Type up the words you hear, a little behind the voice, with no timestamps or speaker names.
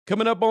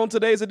Coming up on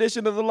today's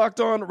edition of the Locked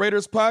On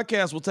Raiders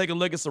podcast, we'll take a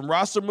look at some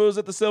roster moves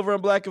that the Silver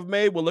and Black have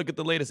made. We'll look at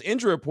the latest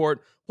injury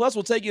report. Plus,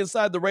 we'll take you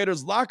inside the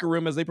Raiders locker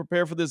room as they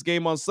prepare for this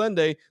game on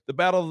Sunday, the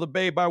Battle of the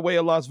Bay by way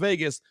of Las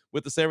Vegas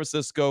with the San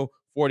Francisco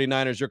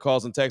 49ers. Your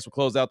calls and texts will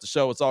close out the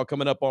show. It's all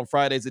coming up on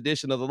Friday's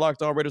edition of the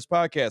Locked On Raiders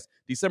podcast,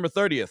 December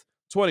 30th,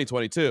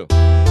 2022.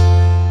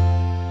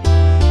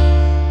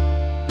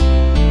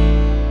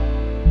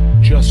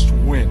 Just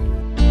win.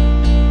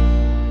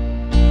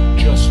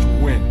 Just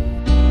win.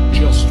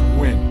 Just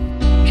win.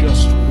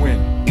 Just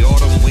win. The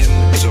autumn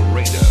wind is a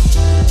raider,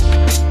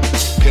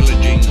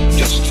 pillaging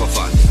just for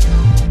fun.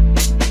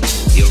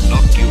 He'll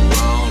knock you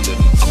round and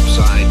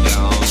upside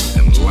down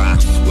and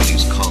laugh when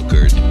he's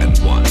conquered and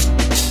won.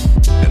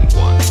 And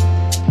won.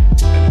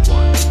 And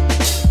won.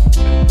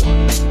 And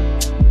won.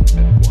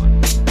 And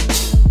won.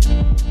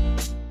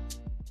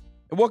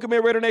 And welcome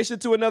in, Raider Nation,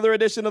 to another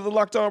edition of the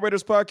Locked On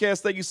Raiders podcast.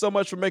 Thank you so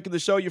much for making the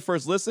show your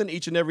first listen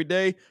each and every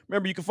day.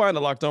 Remember, you can find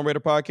the Locked On Raider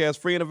podcast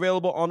free and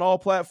available on all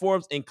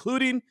platforms,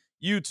 including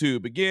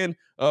YouTube. Again,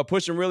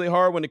 pushing really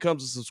hard when it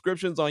comes to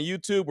subscriptions on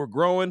YouTube. We're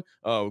growing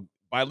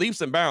by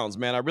leaps and bounds,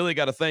 man. I really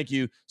got to thank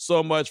you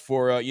so much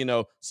for,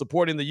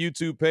 supporting the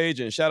YouTube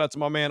page. And shout out to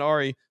my man,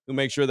 Ari, who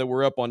makes sure that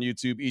we're up on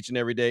YouTube each and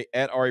every day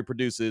at Ari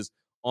Produces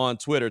on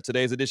Twitter.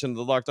 Today's edition of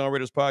the Locked On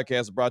Raiders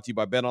podcast is brought to you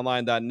by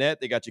BetOnline.net.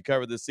 They got you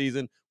covered this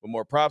season with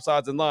more props,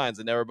 odds, and lines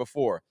than ever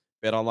before.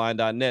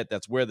 BetOnline.net,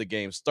 that's where the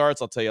game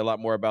starts. I'll tell you a lot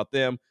more about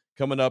them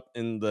coming up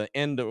in the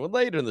end or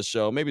later in the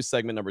show, maybe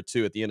segment number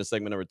 2. At the end of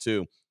segment number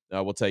 2,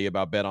 we'll tell you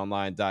about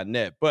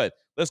BetOnline.net. But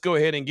let's go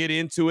ahead and get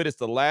into it. It's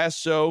the last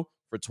show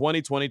for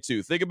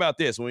 2022. Think about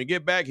this. When we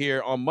get back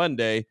here on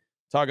Monday,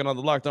 talking on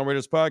the Locked On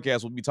Raiders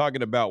podcast, we'll be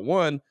talking about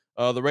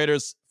the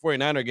Raiders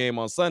 49er game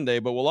on Sunday,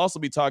 but we'll also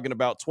be talking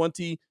about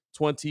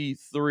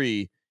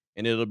 2023,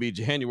 and it'll be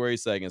January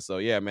 2nd. So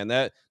yeah, man,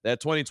 that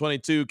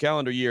 2022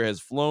 calendar year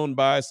has flown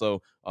by.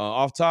 So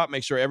off top,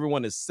 make sure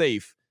everyone is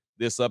safe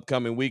this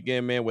upcoming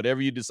weekend, man.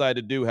 Whatever you decide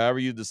to do, however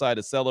you decide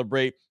to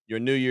celebrate your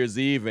New Year's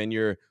Eve and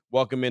your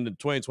welcome into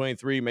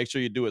 2023, make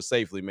sure you do it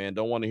safely, man.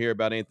 Don't want to hear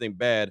about anything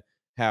bad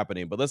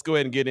happening. But let's go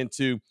ahead and get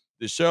into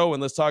the show,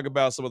 and let's talk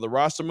about some of the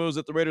roster moves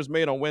that the Raiders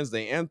made on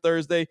Wednesday and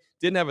Thursday.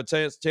 Didn't have a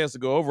chance to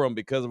go over them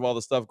because of all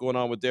the stuff going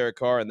on with Derek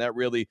Carr, and that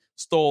really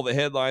stole the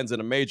headlines in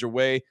a major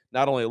way,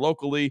 not only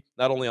locally,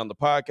 not only on the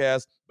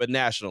podcast, but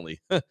nationally.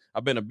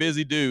 I've been a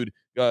busy dude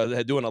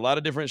doing a lot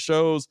of different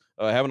shows,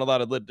 having a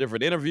lot of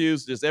different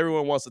interviews. Just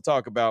everyone wants to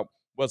talk about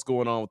what's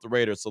going on with the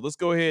Raiders. So let's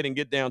go ahead and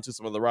get down to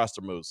some of the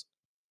roster moves.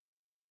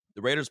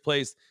 The Raiders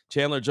placed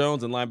Chandler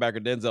Jones and linebacker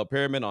Denzel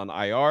Perryman on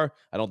IR.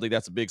 I don't think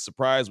that's a big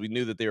surprise. We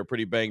knew that they were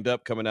pretty banged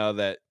up coming out of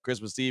that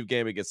Christmas Eve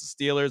game against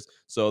the Steelers.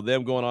 So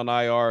them going on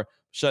IR,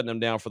 shutting them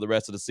down for the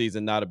rest of the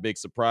season, not a big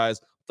surprise.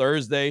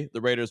 Thursday,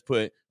 the Raiders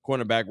put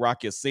cornerback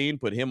Rocky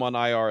Yassin, put him on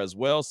IR as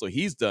well. So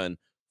he's done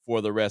for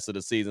the rest of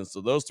the season.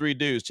 So those three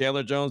dudes,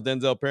 Chandler Jones,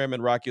 Denzel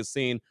Perryman, Rocky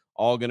Yassin,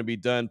 all going to be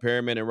done.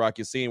 Perryman and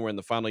Rocky Yassin were in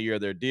the final year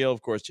of their deal.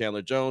 Of course,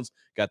 Chandler Jones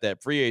got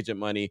that free agent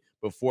money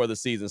before the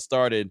season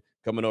started,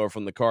 coming over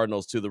from the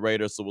Cardinals to the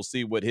Raiders. So we'll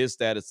see what his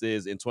status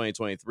is in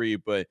 2023.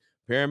 But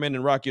Perryman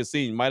and Rocky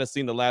Yassin, you might have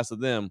seen the last of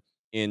them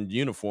in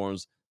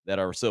uniforms that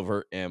are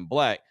silver and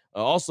black.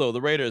 Also,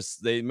 the Raiders,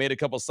 they made a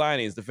couple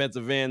signings.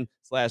 Defensive end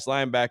 /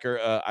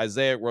 linebacker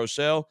Isaiah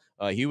Rochelle.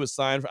 He was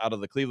signed out of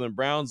the Cleveland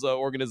Browns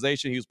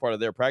organization. He was part of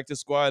their practice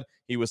squad.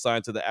 He was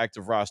signed to the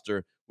active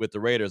roster with the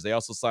Raiders. They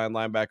also signed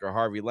linebacker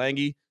Harvey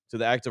Lange to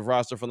the active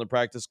roster from the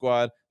practice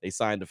squad. They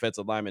signed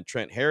defensive lineman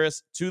Trent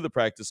Harris to the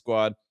practice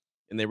squad.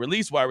 And they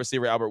released wide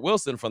receiver Albert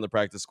Wilson from the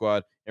practice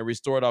squad and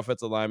restored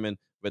offensive lineman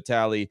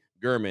Vitaly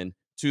Gurman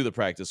to the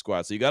practice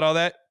squad. So you got all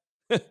that?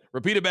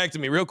 Repeat it back to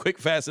me real quick,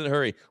 fast, and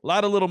hurry. A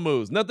lot of little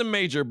moves. Nothing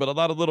major, but a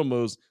lot of little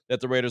moves that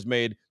the Raiders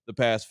made the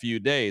past few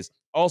days.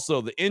 Also,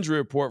 the injury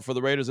report for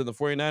the Raiders and the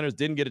 49ers,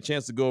 didn't get a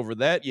chance to go over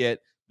that yet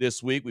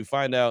this week. We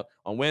find out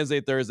on Wednesday,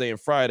 Thursday, and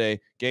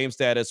Friday. Game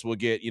status will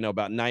get,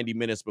 about 90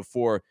 minutes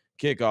before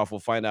kickoff. We'll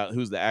find out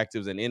who's the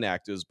actives and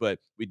inactives. But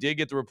we did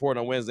get the report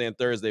on Wednesday and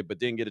Thursday, but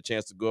didn't get a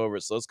chance to go over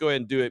it. So let's go ahead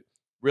and do it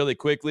really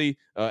quickly.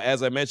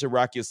 As I mentioned,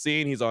 Rocky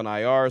Yassin, he's on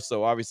IR,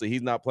 so obviously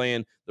he's not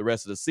playing the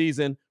rest of the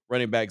season.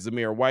 Running back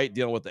Zamir White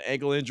dealing with the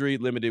ankle injury,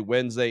 limited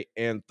Wednesday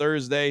and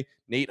Thursday.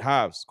 Nate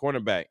Hobbs,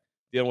 cornerback,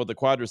 dealing with the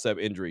quadricep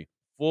injury,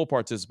 full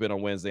participant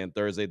on Wednesday and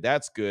Thursday.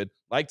 That's good.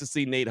 Like to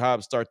see Nate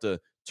Hobbs start to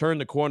turn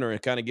the corner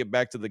and kind of get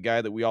back to the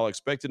guy that we all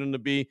expected him to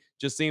be.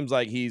 Just seems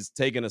like he's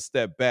taken a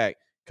step back,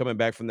 coming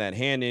back from that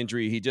hand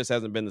injury. He just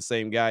hasn't been the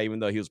same guy, even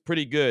though he was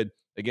pretty good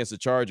against the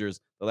Chargers.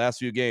 The last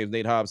few games,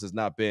 Nate Hobbs has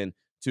not been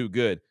too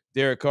good.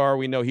 Derek Carr,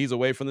 we know he's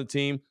away from the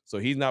team, so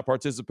he's not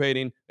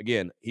participating.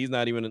 Again, he's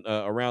not even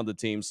around the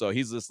team, so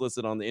he's just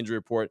listed on the injury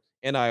report,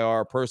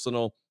 NIR,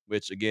 personal,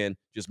 which, again,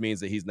 just means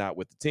that he's not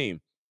with the team.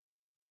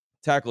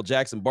 Tackle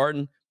Jackson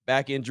Barton,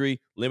 back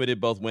injury, limited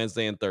both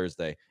Wednesday and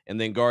Thursday.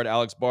 And then guard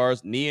Alex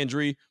Bars, knee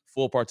injury,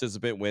 full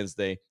participant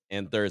Wednesday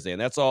and Thursday.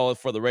 And that's all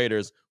for the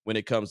Raiders when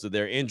it comes to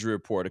their injury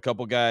report. A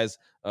couple guys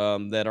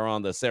that are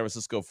on the San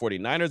Francisco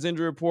 49ers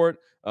injury report.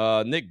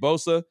 Nick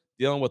Bosa,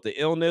 dealing with the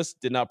illness,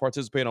 did not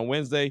participate on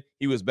Wednesday.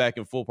 He was back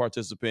in full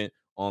participant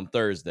on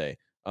Thursday.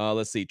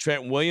 Let's see.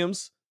 Trent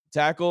Williams,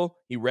 tackle.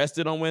 He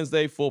rested on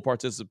Wednesday, full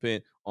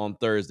participant on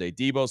Thursday.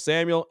 Deebo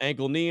Samuel,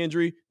 ankle knee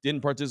injury,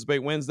 didn't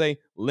participate Wednesday,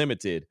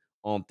 limited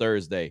on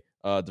Thursday.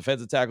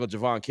 Defensive tackle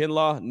Javon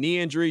Kinlaw, knee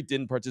injury,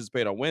 didn't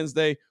participate on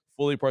Wednesday,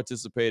 fully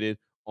participated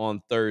on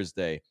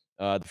Thursday.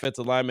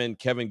 Defensive lineman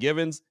Kevin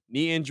Givens,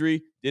 knee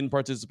injury, didn't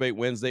participate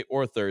Wednesday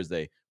or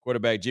Thursday.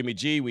 Quarterback Jimmy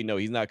G, we know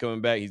he's not coming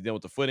back. He's dealing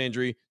with the foot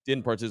injury,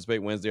 didn't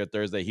participate Wednesday or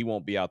Thursday. He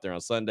won't be out there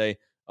on Sunday.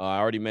 I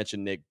already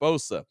mentioned Nick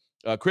Bosa.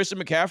 Christian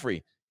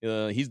McCaffrey,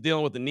 he's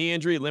dealing with the knee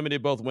injury,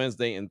 limited both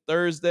Wednesday and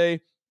Thursday.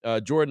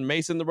 Jordan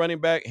Mason, the running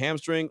back,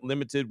 hamstring,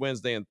 limited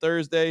Wednesday and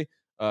Thursday.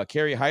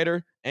 Kerry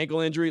Hyder, ankle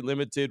injury,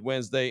 limited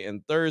Wednesday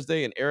and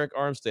Thursday. And Eric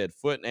Armstead,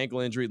 foot and ankle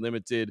injury,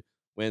 limited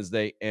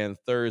Wednesday and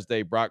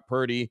Thursday. Brock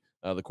Purdy,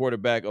 the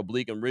quarterback,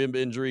 oblique and rib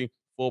injury,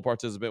 full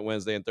participant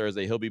Wednesday and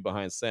Thursday. He'll be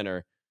behind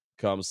center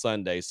come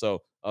Sunday. So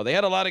they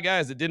had a lot of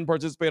guys that didn't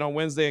participate on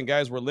Wednesday, and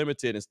guys were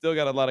limited, and still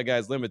got a lot of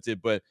guys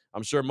limited, but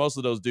I'm sure most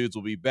of those dudes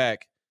will be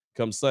back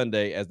come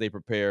Sunday as they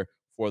prepare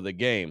for the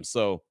game.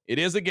 So it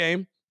is a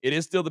game. It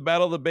is still the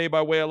Battle of the Bay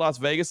by way of Las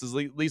Vegas. At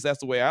least that's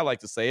the way I like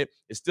to say it.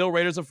 It's still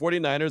Raiders and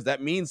 49ers.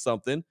 That means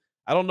something.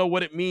 I don't know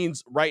what it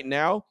means right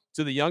now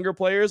to the younger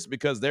players,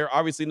 because they're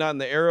obviously not in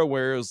the era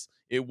where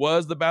it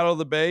was the Battle of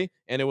the Bay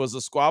and it was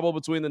a squabble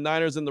between the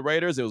Niners and the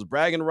Raiders. It was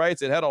bragging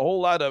rights. It had a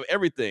whole lot of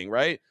everything,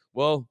 right?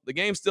 Well, the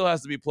game still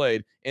has to be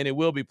played, and it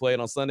will be played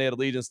on Sunday at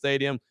Allegiant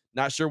Stadium.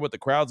 Not sure what the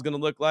crowd's going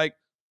to look like.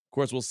 Of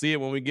course, we'll see it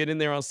when we get in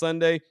there on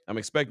Sunday. I'm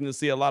expecting to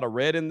see a lot of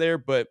red in there,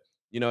 but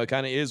it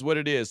kind of is what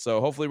it is.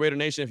 So hopefully, Raider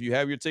Nation, if you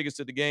have your tickets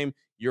to the game,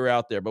 you're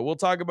out there. But we'll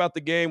talk about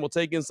the game. We'll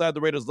take inside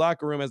the Raiders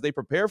locker room as they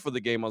prepare for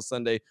the game on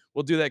Sunday.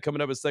 We'll do that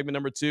coming up in segment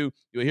number 2.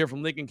 You'll hear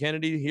from Lincoln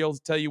Kennedy. He'll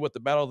tell you what the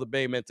Battle of the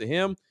Bay meant to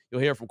him.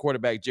 You'll hear from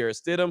quarterback Jarrett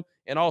Stidham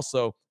and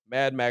also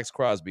Mad Max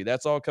Crosby.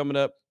 That's all coming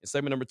up in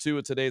segment number 2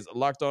 of today's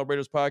Locked On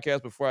Raiders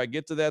podcast. Before I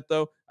get to that,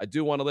 though, I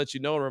do want to let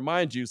you know and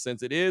remind you,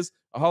 since it is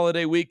a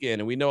holiday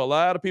weekend, and we know a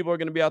lot of people are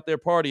going to be out there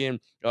partying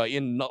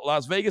in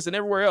Las Vegas and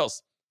everywhere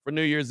else for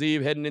New Year's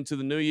Eve, heading into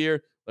the new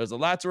year. There's a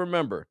lot to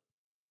remember.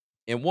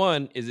 And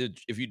one is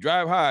if you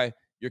drive high,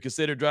 you're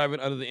considered driving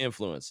under the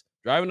influence.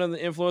 Driving under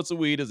the influence of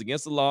weed is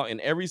against the law in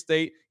every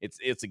state.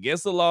 It's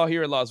against the law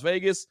here in Las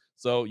Vegas,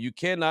 so you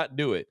cannot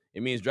do it.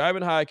 It means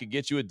driving high could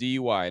get you a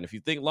DUI. And if you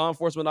think law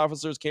enforcement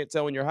officers can't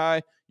tell when you're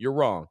high, you're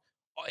wrong.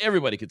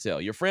 Everybody could tell.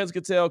 Your friends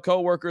could tell,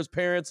 coworkers,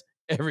 parents,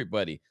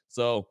 everybody.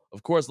 So,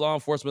 of course, law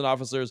enforcement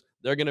officers,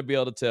 they're going to be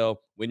able to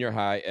tell when you're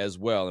high as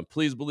well. And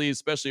please believe,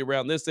 especially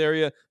around this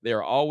area, they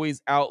are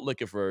always out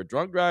looking for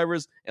drunk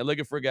drivers and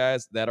looking for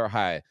guys that are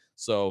high.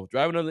 So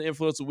driving under the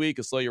influence of weed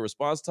can slow your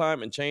response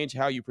time and change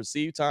how you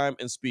perceive time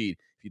and speed.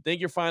 If you think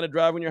you're fine to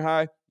drive when you're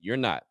high, you're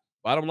not.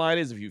 Bottom line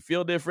is, if you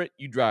feel different,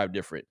 you drive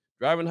different.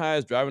 Driving high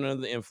is driving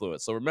under the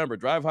influence. So remember,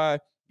 drive high,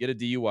 get a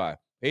DUI.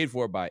 Paid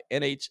for by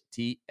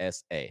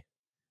NHTSA.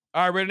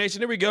 All right, Raider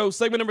Nation, here we go.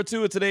 Segment number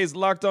 2 of today's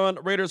Locked On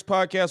Raiders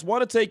podcast.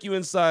 Want to take you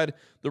inside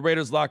the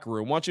Raiders locker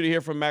room. Want you to hear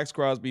from Max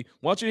Crosby.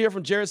 Want you to hear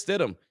from Jarrett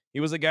Stidham. He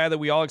was a guy that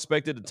we all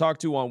expected to talk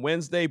to on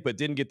Wednesday, but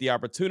didn't get the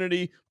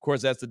opportunity. Of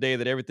course, that's the day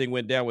that everything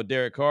went down with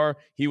Derek Carr.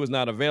 He was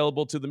not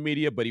available to the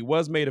media, but he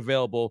was made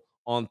available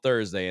on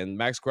Thursday. And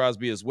Max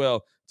Crosby as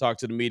well talked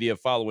to the media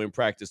following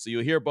practice. So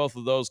you'll hear both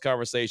of those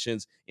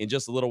conversations in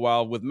just a little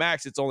while. With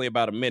Max, it's only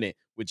about a minute.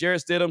 With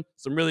Jarrett Stidham,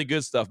 some really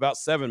good stuff, about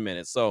 7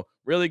 minutes. So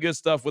really good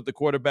stuff with the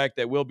quarterback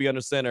that will be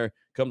under center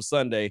come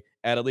Sunday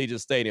at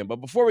Allegiant Stadium. But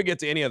before we get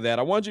to any of that,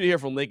 I want you to hear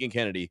from Lincoln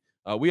Kennedy.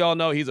 We all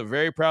know he's a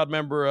very proud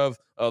member of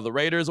the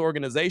Raiders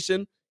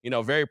organization,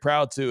 very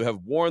proud to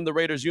have worn the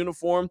Raiders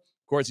uniform.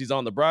 Of course, he's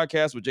on the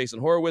broadcast with Jason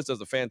Horowitz, does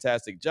a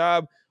fantastic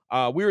job.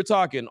 We were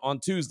talking on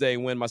Tuesday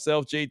when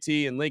myself,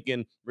 JT, and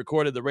Lincoln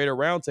recorded the Raider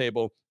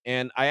Roundtable,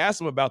 and I asked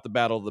him about the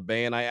Battle of the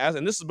Bay,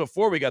 and this is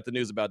before we got the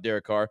news about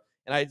Derek Carr,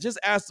 and I just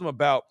asked him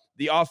about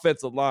the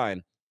offensive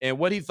line and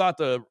what he thought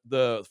the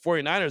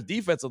 49ers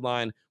defensive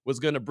line was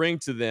going to bring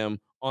to them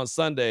on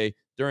Sunday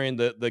during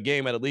the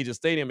game at Allegiant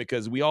Stadium,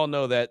 because we all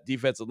know that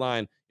defensive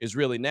line is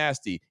really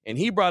nasty. And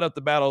he brought up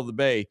the Battle of the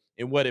Bay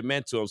and what it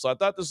meant to him. So I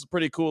thought this was a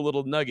pretty cool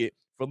little nugget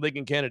from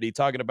Lincoln Kennedy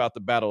talking about the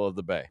Battle of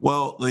the Bay.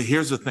 Well,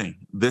 here's the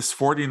thing. This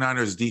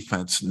 49ers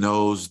defense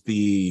knows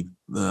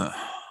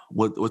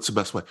what's the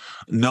best way?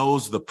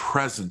 Knows the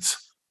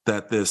presence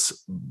that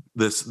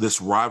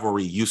this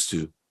rivalry used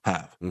to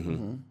have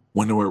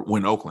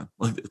when Oakland.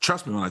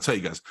 Trust me when I tell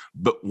you guys.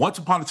 But once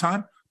upon a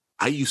time,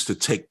 I used to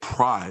take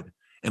pride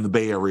in the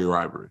Bay Area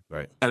rivalry.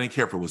 Right. I didn't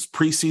care if it was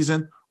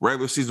preseason,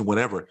 regular season,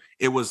 whatever.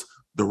 It was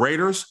the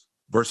Raiders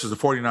versus the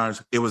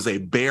 49ers. It was a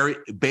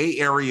Bay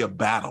Area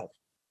battle.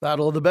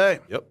 Battle of the Bay.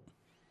 Yep.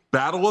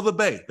 Battle of the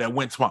Bay that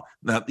went tomorrow.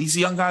 Now, these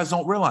young guys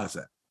don't realize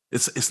that.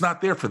 It's not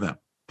there for them.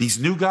 These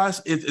new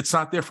guys, it's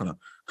not there for them.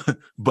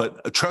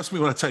 But trust me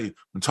when I tell you,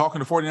 when talking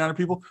to 49er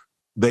people,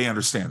 they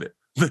understand it.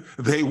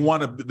 They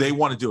want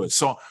to do it.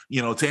 So,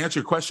 to answer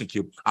your question,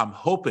 Q, I'm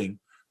hoping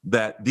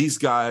that these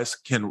guys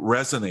can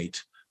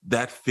resonate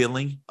that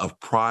feeling of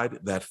pride,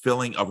 that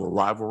feeling of a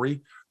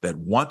rivalry that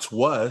once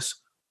was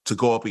to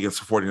go up against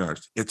the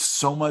 49ers. It's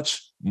so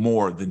much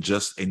more than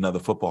just another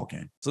football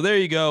game. So there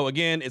you go.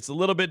 Again, it's a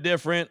little bit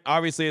different.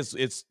 Obviously,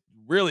 it's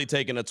really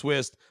taking a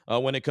twist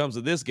when it comes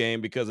to this game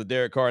because of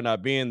Derek Carr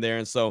not being there.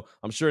 And so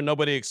I'm sure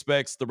nobody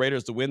expects the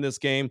Raiders to win this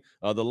game.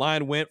 The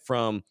line went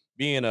from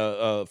being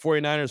a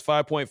 49ers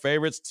 5-point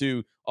favorites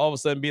to all of a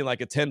sudden being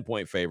like a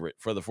 10-point favorite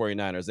for the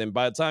 49ers. And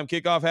by the time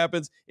kickoff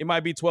happens, it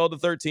might be 12 to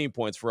 13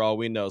 points for all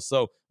we know.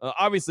 So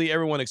obviously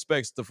everyone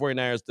expects the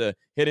 49ers to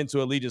head into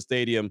Allegiant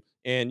Stadium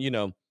and,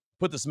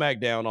 put the smack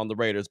down on the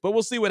Raiders. But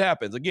we'll see what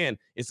happens. Again,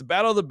 it's the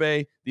Battle of the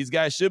Bay. These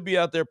guys should be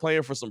out there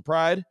playing for some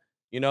pride.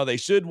 They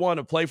should want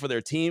to play for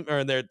their team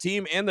and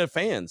their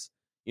fans.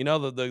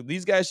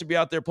 These guys should be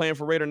out there playing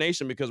for Raider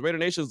Nation because Raider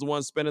Nation is the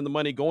one spending the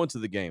money going to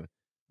the game,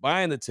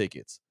 buying the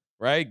tickets,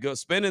 right?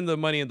 Spending the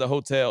money in the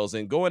hotels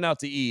and going out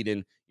to eat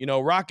and,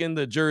 rocking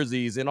the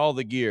jerseys and all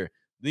the gear.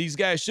 These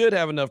guys should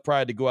have enough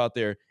pride to go out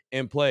there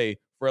and play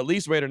for at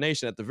least Raider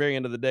Nation at the very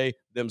end of the day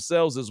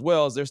themselves, as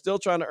well as they're still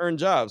trying to earn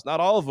jobs.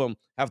 Not all of them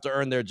have to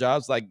earn their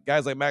jobs. Like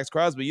guys like Max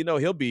Crosby,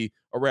 he'll be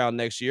around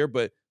next year,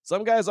 but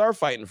some guys are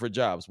fighting for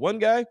jobs. One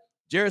guy,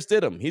 Jarrett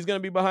Stidham, he's going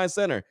to be behind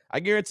center. I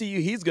guarantee you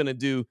he's going to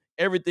do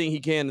everything he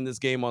can in this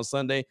game on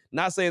Sunday.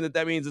 Not saying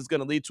that means it's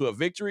going to lead to a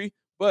victory,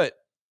 but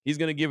he's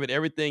going to give it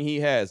everything he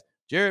has.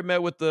 Jarrett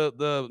met with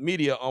the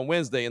media on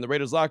Wednesday in the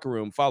Raiders locker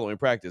room following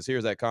practice.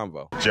 Here's that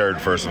convo. Jared,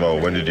 first of all,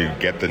 when did you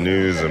get the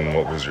news and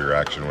what was your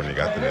reaction when you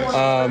got the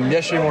news?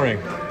 Yesterday morning.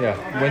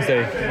 Yeah,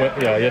 Wednesday.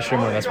 Yesterday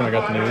morning. That's when I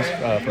got the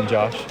news from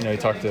Josh. He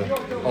talked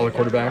to all the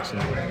quarterbacks.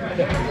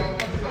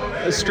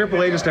 Strip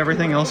away just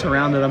everything else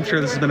around it. I'm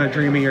sure this has been a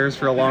dream of yours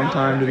for a long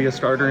time to be a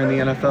starter in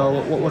the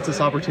NFL. What's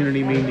this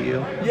opportunity mean to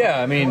you? Yeah,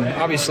 I mean,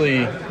 obviously,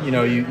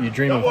 you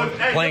dream of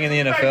playing in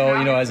the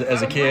NFL,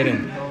 as a kid,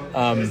 and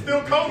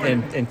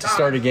to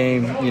start a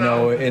game,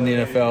 in the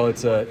NFL,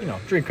 it's a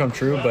dream come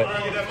true. But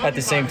at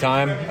the same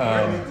time,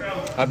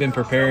 I've been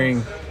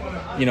preparing,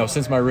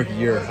 since my rookie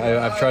year.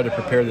 I've tried to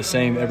prepare the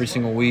same every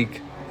single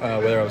week.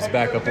 Whether I was the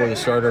backup or the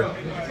starter,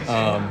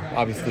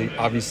 obviously,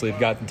 I've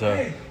gotten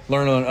to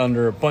learn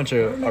under a bunch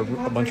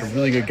of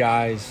really good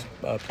guys,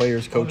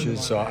 players,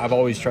 coaches. So I've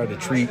always tried to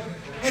treat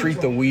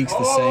the weeks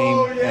the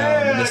same,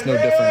 and it's no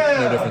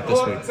different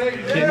this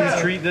week. Can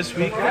you treat this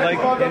week like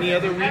any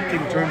other week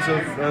in terms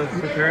of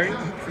preparing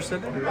for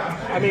Sunday?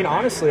 I mean,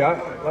 honestly,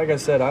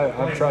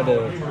 I've tried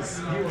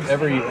to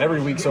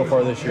every week so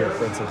far this year.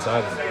 For instance,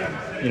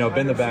 I've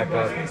been the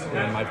backup,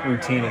 and my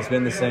routine has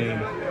been the same.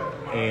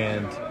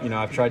 And,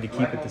 I've tried to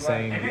keep it the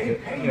same.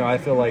 I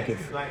feel like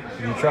if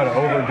you try to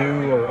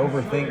overdo or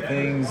overthink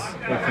things,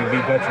 it can be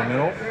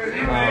detrimental.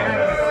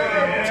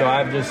 So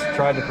I've just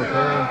tried to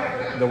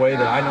prepare the way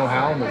that I know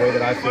how and the way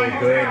that I feel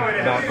good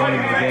about going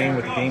into the game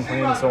with the game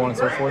plan and so on and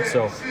so forth.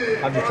 So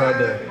I've just tried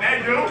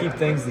to keep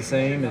things the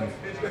same and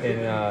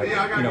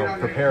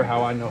prepare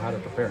how I know how to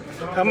prepare.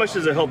 How much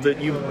does it help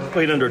that you've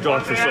played under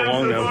Josh for so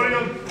long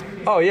now?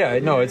 Oh yeah,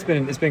 no, it's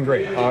been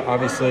great.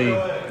 Obviously,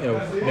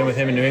 been with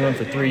him in New England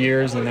for 3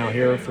 years, and now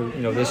here for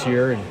this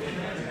year,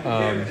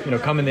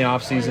 and come in the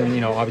off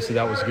season, obviously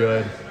that was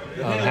good,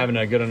 having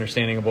a good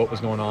understanding of what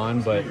was going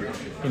on. But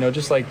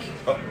just like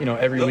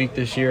every week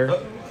this year,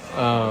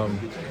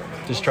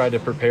 just tried to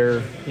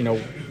prepare,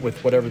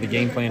 with whatever the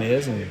game plan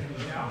is, and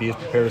be as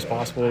prepared as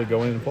possible to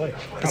go in and play.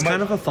 It's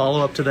kind of a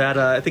follow-up to that.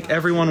 I think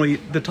everyone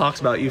that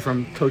talks about you,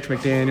 from Coach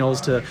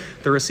McDaniels to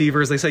the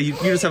receivers, they say you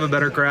just have a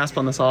better grasp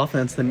on this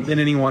offense than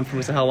anyone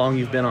from how long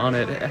you've been on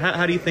it.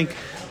 How do you think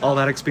all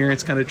that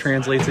experience kind of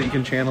translates that you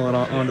can channel it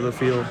onto the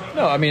field?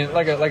 No, I mean,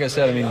 like I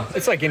said, I mean,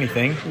 it's like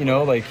anything,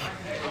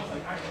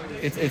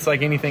 it's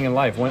like anything in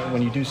life.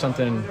 When you do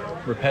something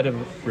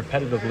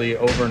repetitively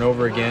over and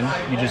over again,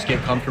 you just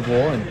get comfortable.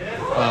 And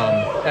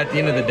at the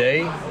end of the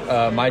day,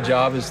 my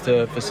job is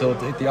to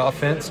facilitate the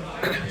offense,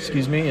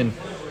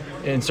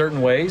 in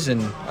certain ways,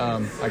 and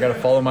I got to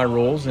follow my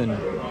rules and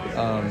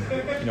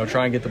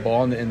try and get the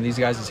ball in these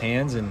guys'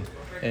 hands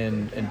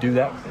and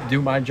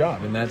do my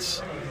job. And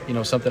that's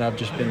something I've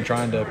just been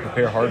trying to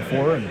prepare hard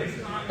for, and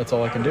that's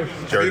all I can do.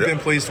 Have you been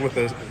pleased with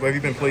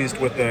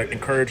the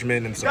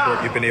encouragement and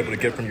support you've been able to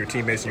get from your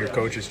teammates and your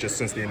coaches just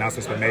since the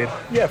announcement's been made?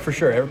 Yeah, for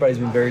sure. Everybody's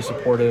been very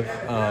supportive.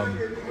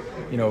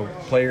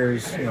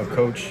 Players,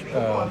 Coach,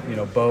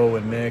 Bo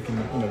and Nick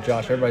and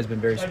Josh. Everybody's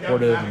been very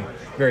supportive and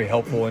very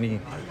helpful.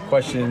 Any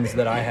questions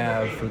that I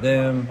have for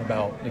them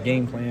about the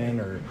game plan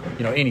or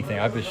anything,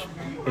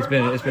 it's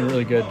been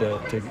really good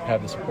to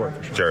have the support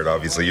for sure. Jared,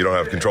 obviously you don't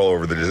have control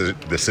over the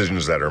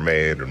decisions that are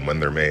made and when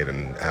they're made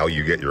and how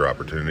you get your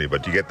opportunity,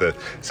 but you get the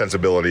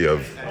sensibility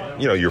of,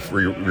 you're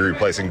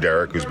replacing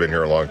Derek, who's been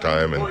here a long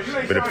time and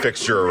been a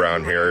fixture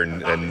around here,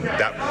 and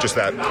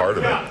that part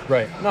of it.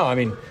 Right. No, I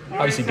mean,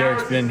 obviously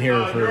Derek's been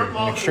here for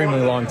an extremely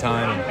long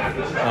time.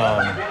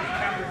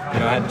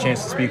 I had a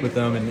chance to speak with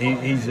him, and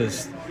he's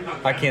just,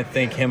 I can't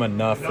thank him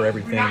enough for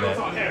everything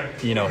that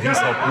he's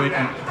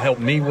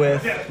helped me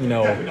with,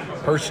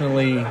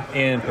 personally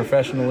and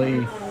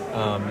professionally.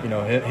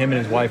 Him and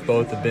his wife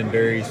both have been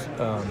very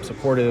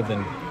supportive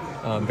and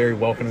very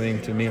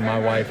welcoming to me and my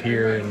wife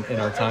here in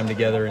our time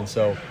together. And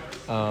so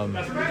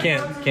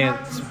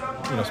can't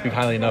speak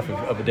highly enough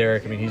of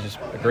Derek. I mean, he's just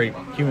a great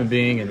human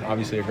being and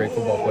obviously a great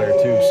football player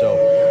too. So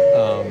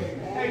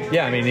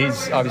yeah, I mean,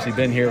 he's obviously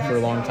been here for a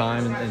long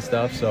time and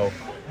stuff. So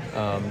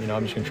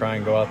I'm just gonna try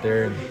and go out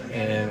there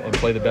and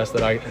play the best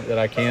that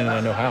I can and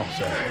I know how.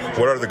 So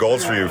what are the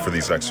goals for you for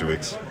these next 2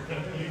 weeks?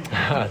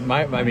 I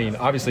mean,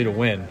 obviously to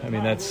win. I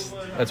mean, that's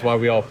why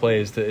we all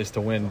play is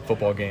to win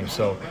football games.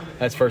 So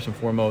that's first and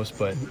foremost.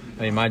 But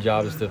I mean, my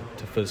job is to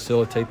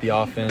facilitate the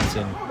offense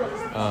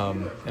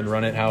and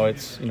run it how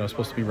it's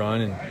supposed to be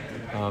run.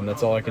 And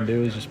that's all I can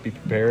do is just be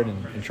prepared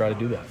and try to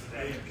do that.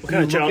 What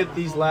kind of look at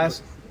these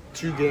last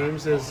 2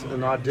 games as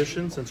an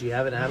audition since you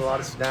haven't had a lot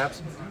of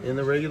snaps in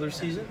the regular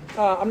season?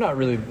 I'm not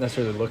really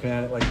necessarily looking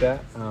at it like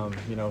that.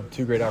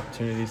 2 great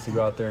opportunities to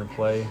go out there and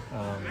play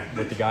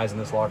with the guys in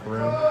this locker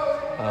room.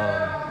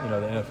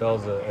 The NFL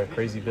is a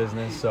crazy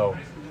business, so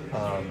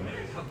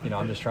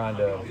I'm just trying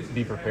to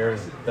be prepared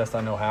as best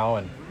I know how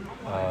and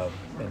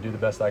do the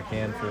best I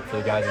can for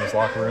the guys in this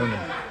locker room.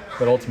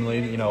 But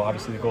ultimately,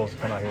 obviously the goal is to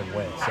come out here and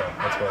win. So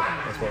that's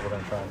what we're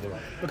going to try and do.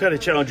 What kind of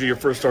challenge are your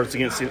first starts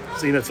against the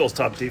NFL's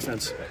top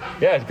defense?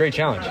 Yeah, it's a great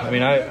challenge. I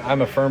mean,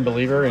 I'm a firm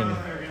believer in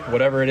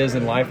whatever it is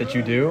in life that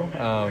you do.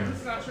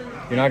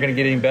 You're not going to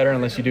get any better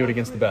unless you do it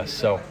against the best.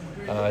 So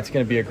it's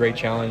going to be a great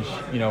challenge,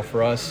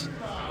 for us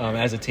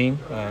as a team.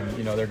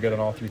 They're good on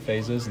all 3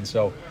 phases, and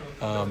so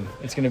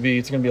it's going to be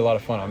a lot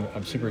of fun.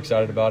 I'm super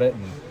excited about it,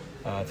 and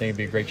I think it'd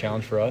be a great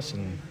challenge for us,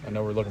 and I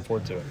know we're looking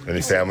forward to it.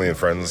 Any family and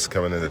friends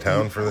coming into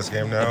town for this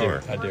game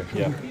now? I do,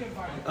 yeah.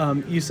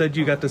 You said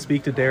you got to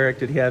speak to Derek.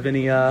 Did he have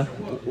any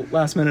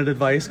last-minute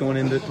advice going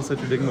into such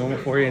a big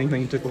moment for you?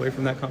 Anything you took away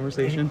from that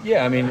conversation?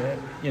 Yeah, I mean,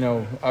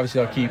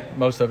 obviously I'll keep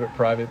most of it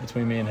private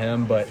between me and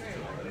him, but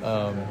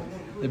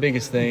the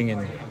biggest thing,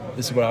 and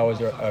this is what I always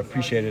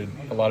appreciated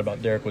a lot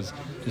about Derek, was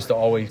just to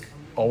always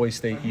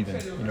stay even.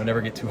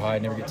 Never get too high,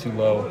 never get too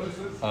low.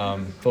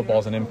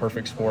 Football's an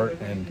imperfect sport,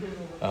 and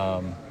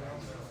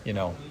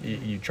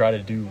you try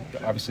to do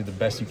obviously the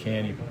best you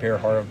can. You prepare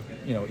hard,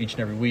 each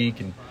and every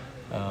week, and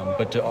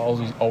but to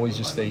always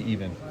just stay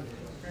even.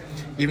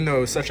 Even though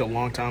it was such a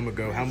long time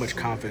ago, how much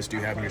confidence do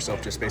you have in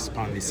yourself just based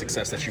upon the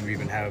success that you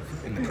even have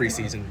in the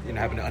preseason,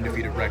 having an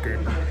undefeated record,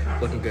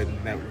 looking good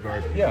in that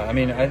regard? Yeah, I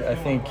mean, I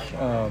think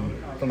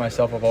for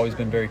myself, I've always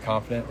been very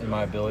confident in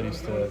my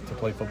abilities to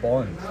play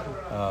football, and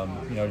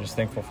just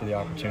thankful for the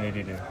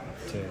opportunity to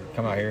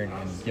come out here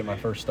and get my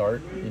first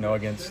start,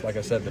 against, like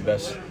I said, the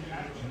best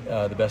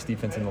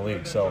defense in the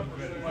league. So,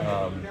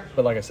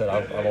 but like I said,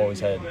 I've always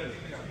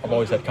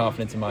had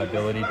confidence in my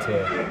ability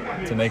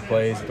to make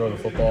plays, to throw the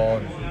football,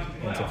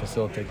 and to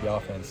facilitate the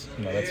offense.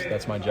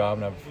 That's my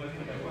job, and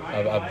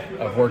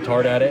I've worked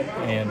hard at it,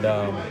 and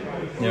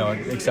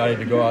excited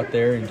to go out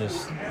there and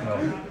just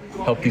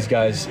help these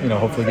guys,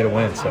 hopefully get a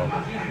win. So,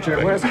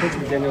 Jared, what has Coach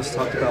McDaniels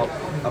talked about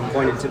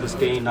going into this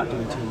game, not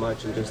doing too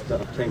much and just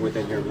playing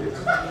within your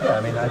rules? Yeah,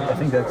 I mean, I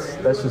think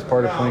that's just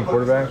part of playing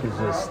quarterback, is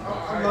just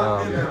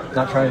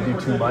not trying to do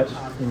too much,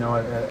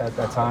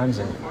 at times,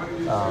 and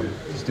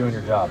just doing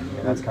your job. I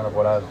mean, that's kind of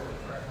what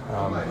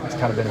it's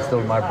kind of been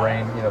instilled in my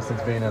brain,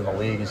 since being in the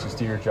league, is just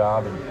do your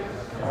job, and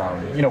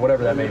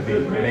whatever that may be.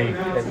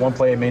 At one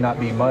play it may not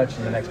be much,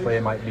 and the next play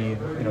it might be,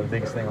 the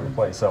biggest thing on the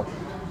play. So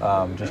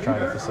just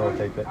trying to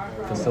facilitate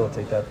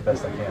that the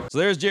best I can. So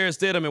there's Jarrett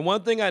Stidham, and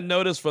one thing I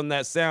noticed from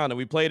that sound, and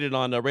we played it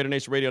on Raider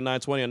Nation Radio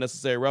 920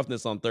 Unnecessary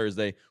Roughness on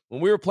Thursday,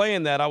 when we were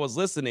playing that, I was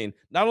listening.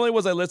 Not only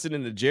was I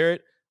listening to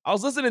Jarrett, I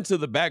was listening to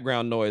the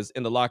background noise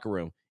in the locker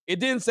room. It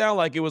didn't sound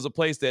like it was a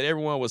place that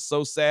everyone was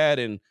so sad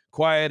and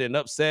quiet and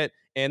upset,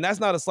 and that's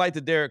not a slight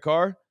to Derek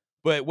Carr,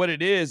 but what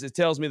it is, it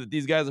tells me that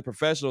these guys are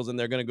professionals and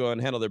they're going to go and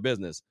handle their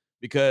business,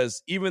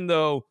 because even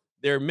though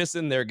they're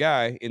missing their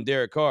guy in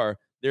Derek Carr,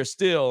 they're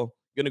still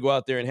going to go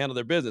out there and handle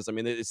their business. I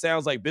mean, it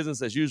sounds like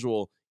business as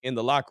usual in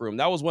the locker room.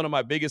 That was one of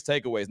my biggest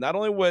takeaways. Not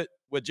only what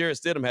Jarrett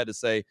Stidham had to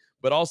say,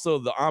 but also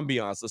the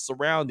ambiance, the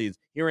surroundings,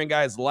 hearing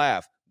guys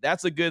laugh.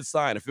 That's a good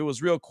sign. If it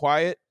was real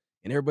quiet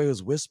and everybody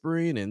was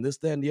whispering and this,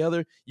 that, and the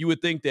other, you would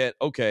think that,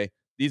 okay,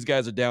 these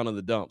guys are down in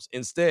the dumps.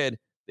 Instead,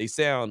 they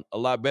sound a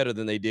lot better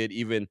than they did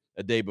even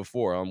a day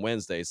before on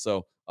Wednesday.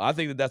 So I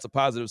think that that's a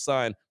positive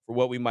sign for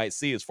what we might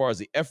see as far as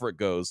the effort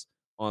goes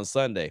on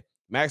Sunday.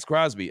 Max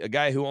Crosby, a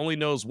guy who only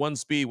knows one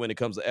speed when it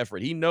comes to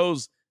effort. He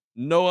knows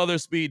no other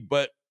speed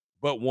but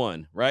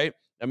one, right?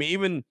 I mean,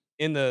 even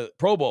in the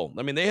Pro Bowl,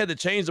 I mean, they had to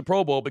change the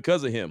Pro Bowl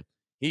because of him.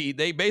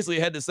 They basically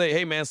had to say,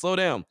 hey, man, slow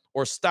down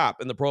or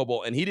stop in the Pro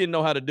Bowl, and he didn't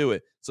know how to do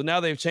it. So now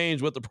they've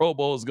changed what the Pro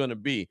Bowl is going to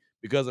be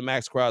because of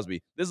Max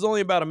Crosby. This is only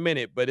about a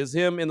minute, but it's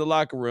him in the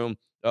locker room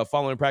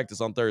following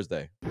practice on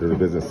Thursday. There's a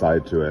business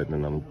side to it,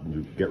 and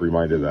you get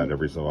reminded of that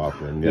every so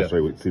often. And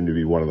yesterday seemed to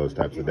be one of those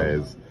types of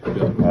days.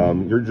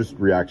 Your just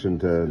reaction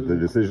to the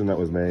decision that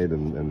was made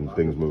and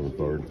things moving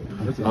forward?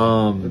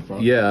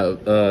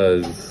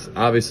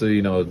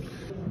 Obviously,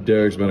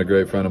 Derek's been a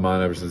great friend of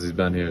mine ever since he's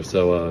been here.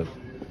 So,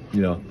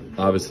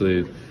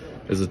 obviously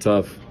it's a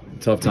tough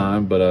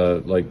time,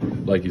 but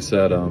like you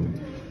said,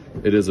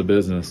 it is a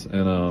business,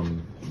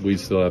 and we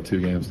still have 2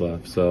 games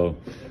left. So,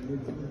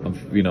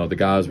 the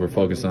guys were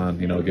focused on,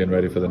 getting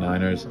ready for the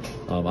Niners.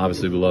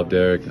 Obviously, we love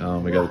Derek.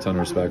 We got a ton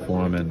of respect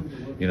for him, and,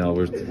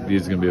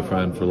 he's going to be a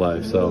friend for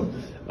life. So,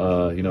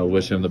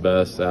 wish him the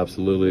best,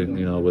 absolutely,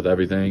 with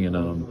everything.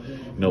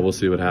 And, we'll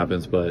see what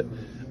happens. But,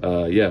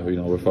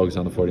 we're focused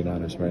on the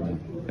 49ers right now.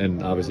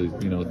 And obviously,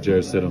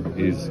 Jarrett Stidham,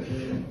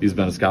 he's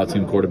been a scout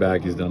team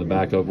quarterback. He's done the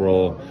backup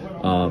role.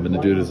 And the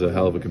dude is a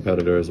hell of a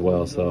competitor as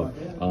well. So,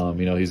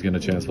 he's getting a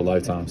chance for a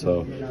lifetime.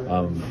 So,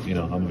 I'm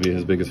going to be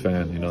his biggest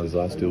fan, these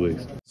last 2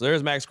 weeks. So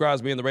there's Max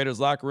Crosby in the Raiders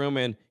locker room,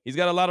 and he's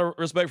got a lot of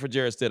respect for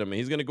Jarrett Stidham. And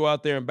he's going to go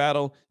out there and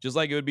battle just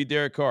like it would be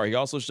Derek Carr. He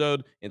also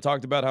showed and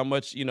talked about how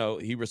much,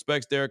 he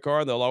respects Derek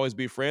Carr, and they'll always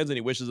be friends, and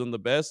he wishes him the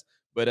best.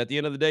 But at the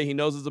end of the day, he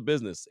knows it's a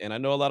business. And I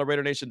know a lot of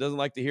Raider Nation doesn't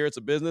like to hear it's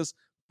a business,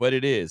 but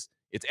it is.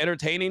 It's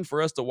entertaining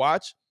for us to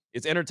watch.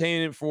 It's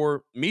entertaining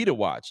for me to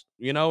watch,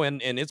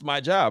 and it's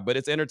my job, but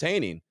it's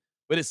entertaining.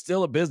 But it's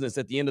still a business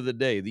at the end of the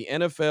day. The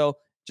NFL,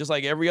 just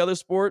like every other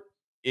sport,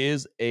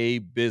 is a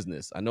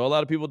business. I know a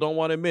lot of people don't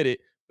want to admit it,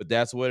 but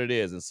that's what it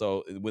is. And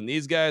so when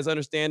these guys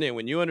understand it, and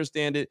when you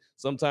understand it,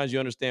 sometimes you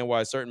understand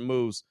why certain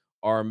moves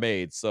are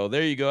made. So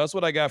there you go. That's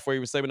what I got for you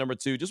with segment number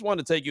 2. Just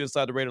wanted to take you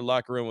inside the Raider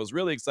locker room. Was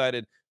really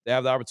excited to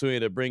have the opportunity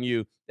to bring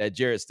you that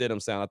Jarrett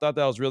Stidham sound. I thought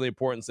that was really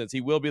important since he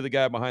will be the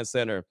guy behind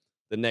center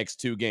the next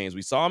 2 games.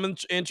 We saw him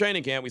in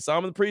training camp. We saw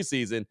him in the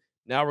preseason.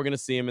 Now we're going to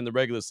see him in the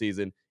regular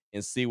season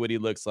and see what he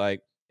looks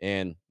like.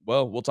 And,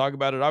 well, we'll talk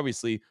about it,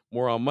 obviously,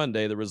 more on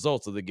Monday, the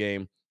results of the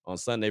game on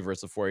Sunday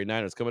versus the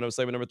 49ers. Coming up,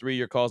 segment number 3,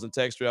 your calls and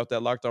text straight off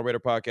that Locked On Raider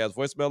podcast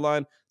voicemail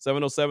line,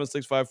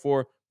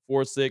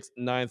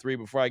 707-654-4693.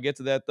 Before I get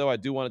to that, though, I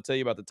do want to tell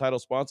you about the title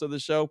sponsor of the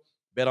show,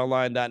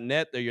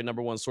 BetOnline.net. They're your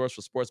number 1 source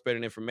for sports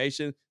betting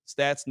information,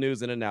 stats,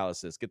 news, and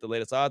analysis. Get the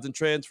latest odds and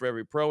trends for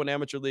every pro and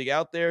amateur league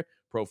out there,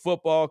 pro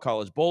football,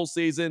 college bowl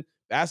season,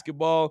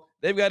 basketball.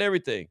 They've got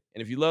everything.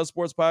 And if you love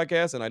sports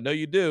podcasts, and I know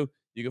you do,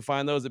 you can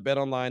find those at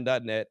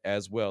betonline.net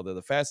as well. They're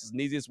the fastest and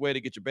easiest way to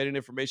get your betting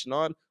information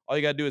on. All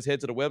you got to do is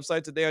head to the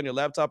website today on your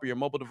laptop or your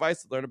mobile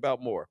device to learn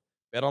about more.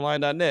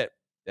 BetOnline.net.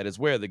 That is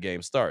where the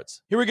game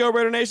starts. Here we go,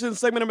 Raider Nation.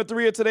 Segment number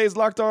 3 of today's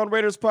Locked On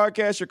Raiders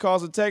podcast. Your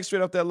calls and text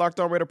straight off that Locked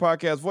On Raider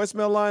podcast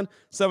voicemail line,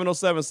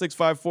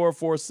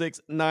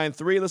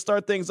 707-654-4693. Let's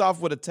start things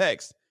off with a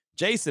text.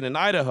 Jason in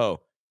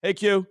Idaho. Hey,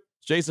 Q.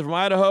 It's Jason from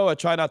Idaho. I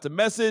try not to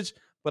message,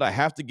 but I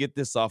have to get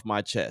this off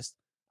my chest.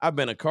 I've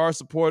been a Carr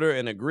supporter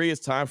and agree it's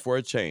time for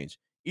a change.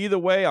 Either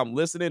way, I'm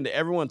listening to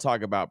everyone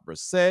talk about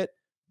Brissett,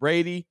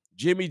 Brady,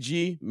 Jimmy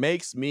G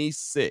makes me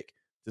sick.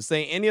 To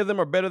say any of them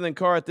are better than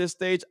Carr at this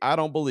stage, I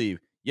don't believe.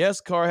 Yes,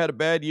 Carr had a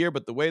bad year,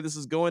 but the way this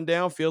is going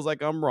down feels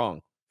like I'm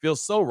wrong.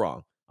 Feels so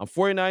wrong. I'm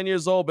 49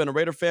 years old, been a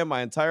Raider fan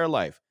my entire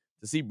life.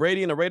 To see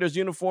Brady in a Raiders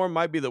uniform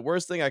might be the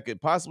worst thing I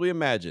could possibly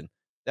imagine.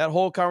 That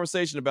whole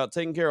conversation about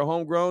taking care of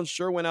homegrown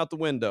sure went out the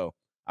window.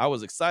 I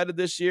was excited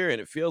this year, and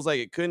it feels like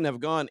it couldn't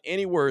have gone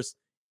any worse.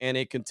 And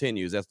it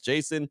continues. That's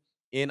Jason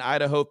in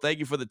Idaho. Thank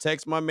you for the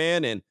text, my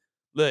man. And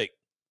look,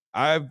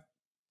 I've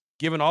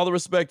given all the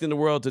respect in the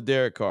world to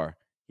Derek Carr.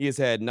 He has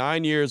had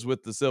 9 years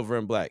with the Silver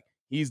and Black.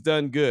 He's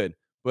done good.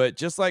 But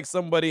just like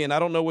somebody, and I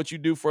don't know what you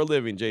do for a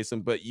living,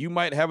 Jason, but you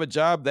might have a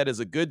job that is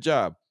a good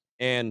job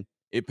and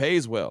it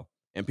pays well.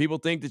 And people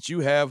think that you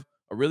have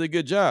a really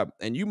good job.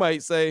 And you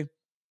might say,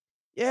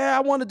 yeah,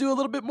 I want to do a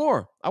little bit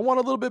more. I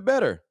want a little bit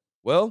better.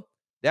 Well,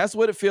 that's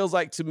what it feels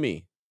like to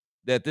me.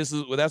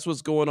 That's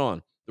what's going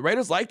on. The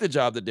Raiders like the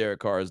job that Derek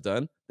Carr has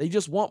done. They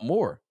just want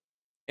more.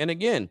 And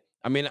again,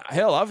 I mean,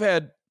 hell, I've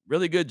had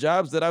really good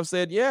jobs that I've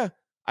said, yeah,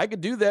 I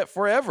could do that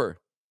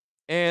forever.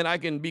 And I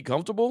can be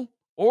comfortable,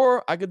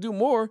 or I could do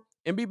more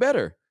and be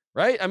better,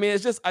 right? I mean,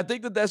 I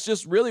think that's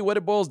just really what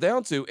it boils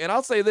down to. And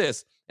I'll say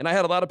this, and I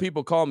had a lot of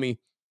people call me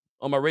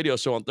on my radio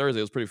show on Thursday.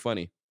 It was pretty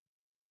funny.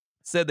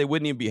 Said they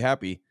wouldn't even be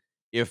happy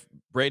if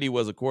Brady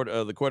was the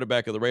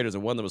quarterback of the Raiders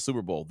and won them a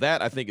Super Bowl.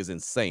 That, I think, is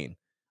insane.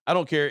 I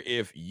don't care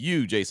if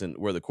you, Jason,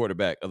 were the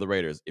quarterback of the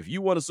Raiders. If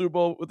you won a Super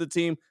Bowl with the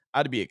team,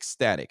 I'd be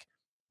ecstatic.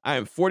 I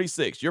am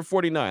 46. You're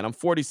 49. I'm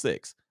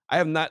 46. I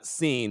have not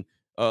seen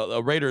a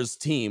Raiders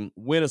team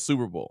win a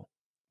Super Bowl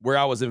where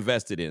I was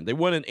invested in. They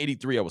won in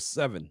 83. I was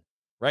 7,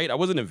 right? I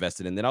wasn't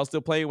invested in that. I was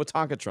still playing with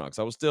Tonka trunks.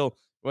 I was still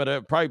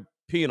probably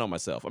peeing on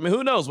myself. I mean,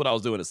 who knows what I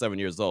was doing at 7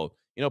 years old?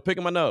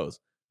 Picking my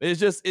nose.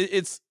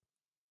 It's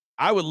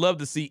I would love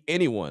to see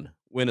anyone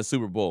win a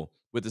Super Bowl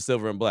with the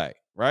Silver and Black.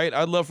 Right?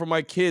 I'd love for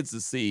my kids to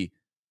see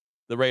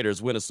the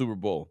Raiders win a Super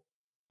Bowl.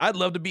 I'd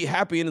love to be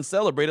happy and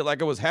celebrate it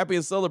like I was happy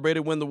and celebrated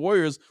when the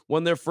Warriors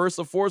won their first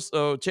of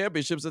 4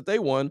 championships that they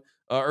won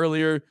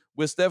earlier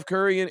with Steph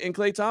Curry and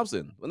Klay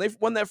Thompson. When they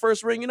won that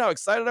first ring, you know how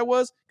excited I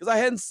was? Because I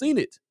hadn't seen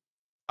it.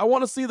 I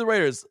want to see the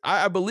Raiders.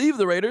 I believe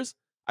the Raiders.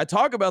 I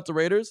talk about the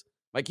Raiders.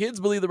 My kids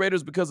believe the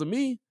Raiders because of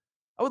me.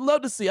 I would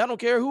love to see. I don't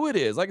care who it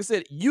is. Like I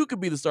said, you could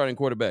be the starting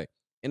quarterback,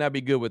 and I'd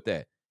be good with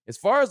that. As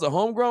far as the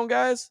homegrown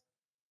guys,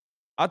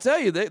 I'll tell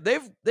you,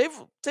 they've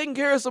taken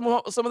care of some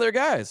of their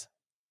guys.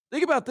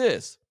 Think about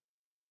this.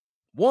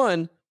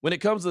 One, when it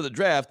comes to the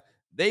draft,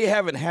 they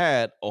haven't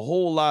had a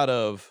lot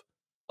of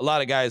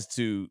guys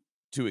to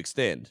to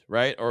extend,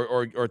 right?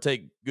 Or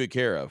take good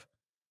care of.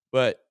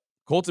 But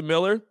Colton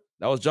Miller,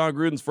 that was John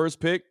Gruden's first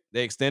pick.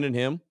 They extended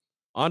him.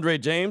 Andre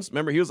James,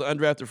 remember, he was an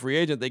undrafted free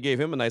agent. They gave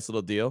him a nice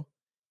little deal.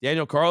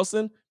 Daniel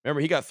Carlson,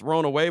 remember, he got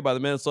thrown away by the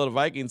Minnesota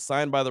Vikings,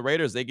 signed by the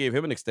Raiders. They gave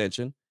him an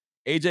extension.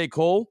 AJ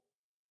Cole,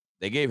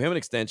 they gave him an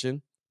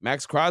extension.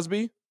 Max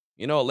Crosby,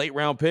 a late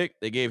round pick.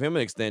 They gave him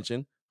an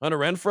extension. Hunter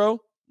Renfrow,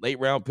 late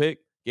round pick,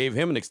 gave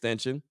him an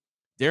extension.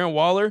 Darren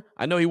Waller,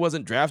 I know he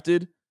wasn't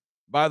drafted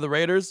by the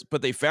Raiders,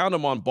 but they found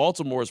him on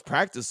Baltimore's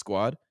practice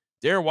squad.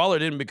 Darren Waller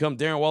didn't become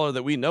Darren Waller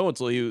that we know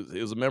until he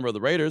was a member of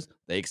the Raiders.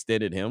 They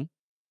extended him.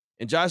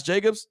 And Josh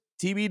Jacobs,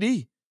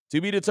 TBD,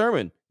 to be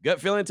determined. Gut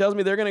feeling tells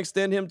me they're going to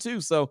extend him too.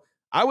 So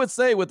I would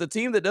say with a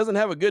team that doesn't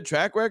have a good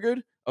track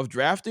record of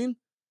drafting,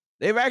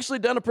 they've actually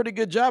done a pretty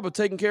good job of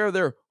taking care of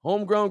their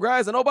homegrown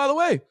guys. And oh, by the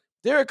way,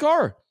 Derek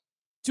Carr,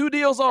 2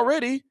 deals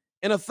already,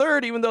 and a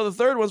third, even though the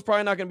third one's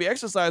probably not going to be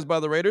exercised by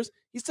the Raiders,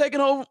 he's taken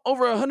home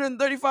over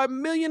 $135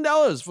 million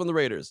from the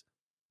Raiders.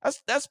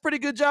 That's a pretty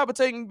good job of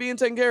being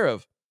taken care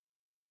of.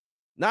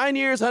 9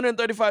 years,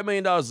 $135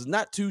 million is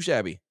not too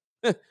shabby.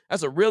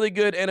 That's a really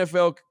good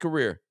NFL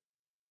career.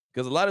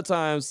 Because a lot of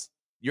times,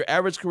 your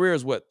average career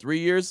is 3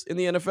 years in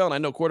the NFL? And I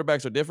know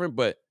quarterbacks are different,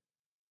 but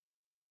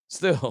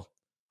still,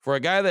 for a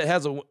guy that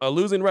has a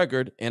losing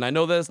record, and I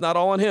know that it's not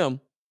all on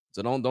him,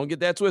 so don't get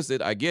that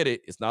twisted. I get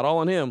it. It's not all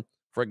on him.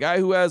 For a guy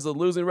who has a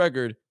losing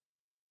record,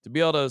 to be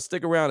able to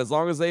stick around as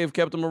long as they have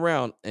kept him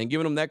around and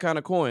given him that kind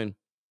of coin,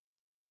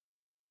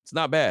 it's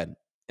not bad.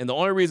 And the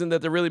only reason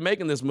that they're really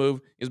making this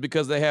move is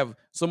because they have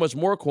so much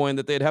more coin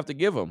that they'd have to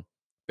give him.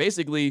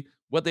 Basically,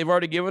 what they've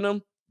already given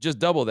him, just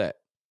double that.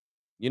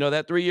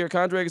 That 3-year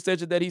contract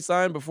extension that he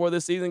signed before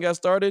this season got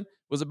started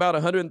was about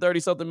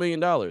 $130-something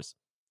million.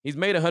 He's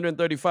made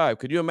 $135.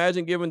 Could you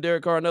imagine giving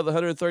Derek Carr another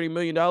 $130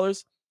 million?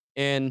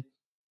 And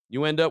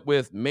you end up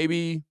with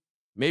maybe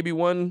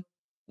one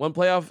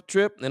playoff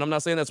trip. And I'm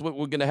not saying that's what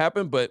we're going to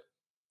happen, but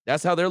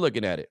that's how they're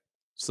looking at it.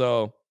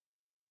 So,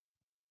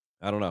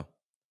 I don't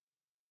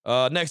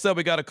know. Next up,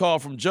 we got a call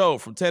from Joe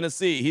from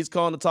Tennessee. He's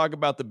calling to talk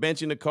about the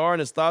benching the Carr and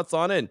his thoughts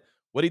on it and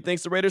what he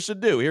thinks the Raiders should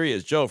do. Here he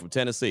is, Joe from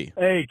Tennessee.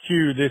 Hey,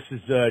 Q, this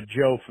is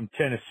Joe from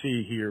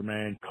Tennessee here,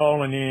 man.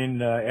 Calling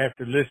in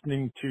after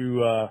listening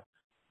to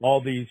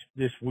all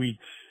this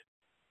week's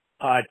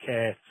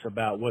podcasts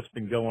about what's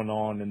been going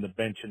on in the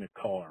benching the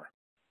Carr.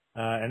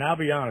 And I'll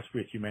be honest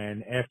with you,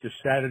 man. After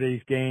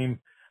Saturday's game,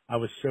 I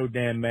was so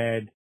damn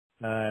mad.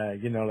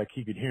 Like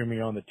he could hear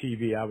me on the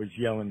TV. I was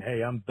yelling,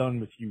 "Hey, I'm done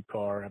with you,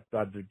 Carr.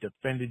 I've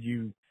defended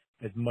you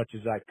as much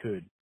as I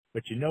could."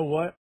 But you know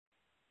what?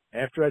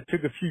 After I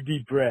took a few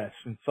deep breaths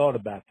and thought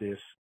about this,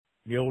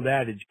 the old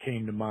adage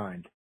came to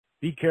mind.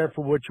 Be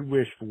careful what you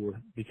wish for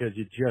because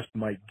you just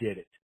might get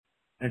it.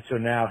 And so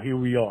now here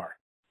we are.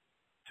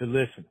 So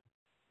listen,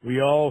 we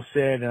all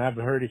said, and I've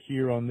heard it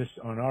here on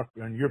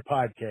your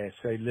podcast,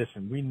 say,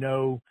 listen, we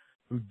know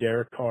who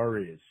Derek Carr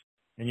is.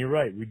 And you're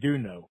right, we do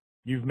know.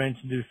 You've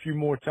mentioned it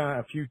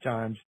a few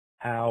times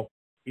how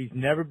he's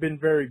never been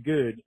very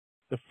good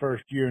the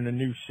first year in a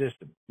new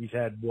system. He's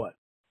had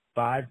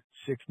 5,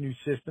 6 new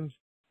systems?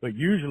 But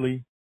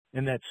usually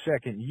in that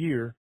second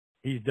year,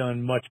 he's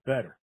done much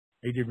better.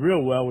 He did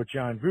real well with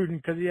John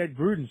Gruden because he had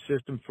Gruden's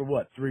system for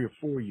 3 or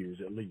 4 years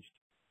at least.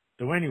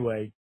 So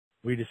anyway,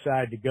 we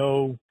decided to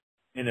go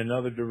in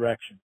another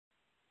direction.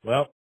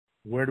 Well,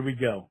 where do we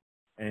go?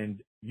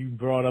 And you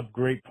brought up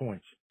great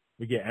points.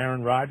 We get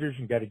Aaron Rodgers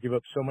and got to give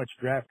up so much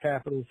draft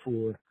capital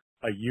for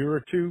a year or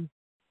two,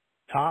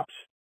 tops.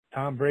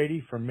 Tom Brady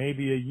for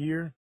maybe a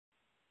year,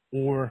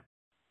 or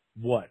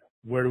what?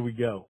 Where do we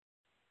go?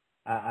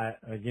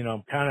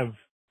 I'm kind of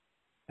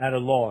at a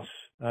loss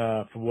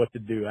for what to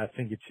do. I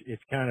think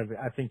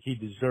I think he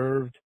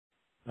deserved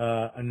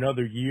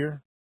another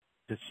year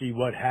to see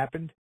what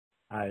happened.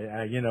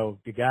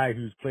 The guy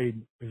who's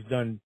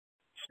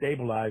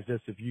stabilized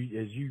us, as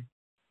you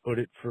put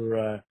it,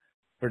 for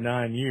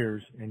 9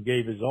 years and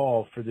gave his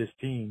all for this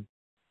team.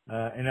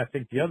 And I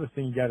think the other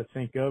thing you got to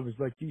think of is,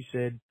 like you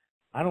said,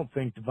 I don't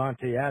think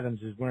Devontae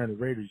Adams is wearing a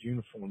Raiders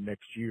uniform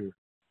next year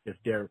if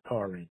Derek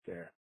Carr ain't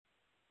there.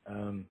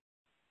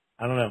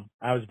 I don't know.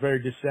 I was very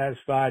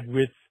dissatisfied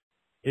with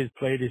his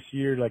play this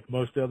year, like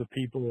most other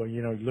people. He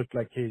looked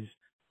like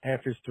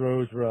half his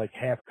throws were like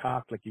half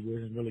cocked, like he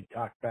wasn't really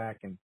cocked back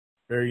and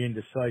very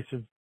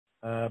indecisive.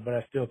 But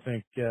I still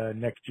think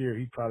next year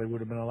he probably would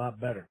have been a lot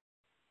better.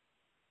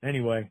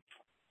 Anyway,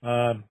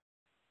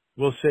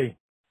 we'll see.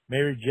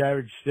 Maybe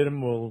Jared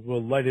Stidham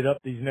will light it up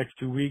these next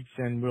 2 weeks,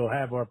 and we'll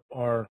have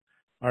our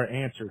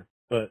answer.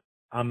 But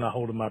I'm not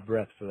holding my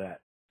breath for that.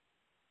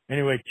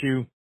 Anyway,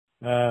 Q,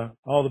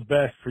 all the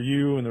best for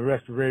you and the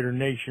rest of Raider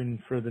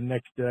Nation for the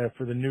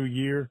new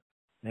year,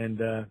 and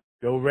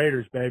go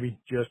Raiders, baby!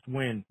 Just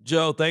win.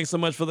 Joe, thanks so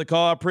much for the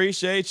call. I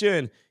appreciate you.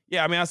 And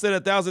yeah, I said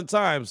it 1,000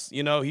 times.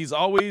 He's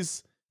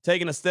always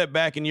taking a step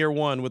back in year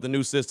one with a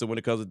new system when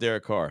it comes to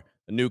Derek Carr,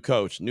 a new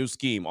coach, new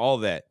scheme, all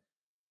that.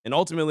 And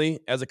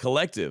ultimately, as a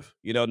collective,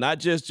 not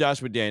just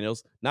Josh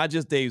McDaniels, not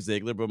just Dave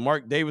Ziegler, but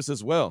Mark Davis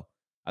as well.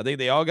 I think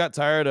they all got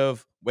tired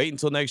of wait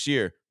until next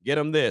year, get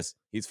him this.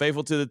 He's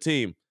faithful to the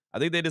team. I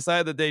think they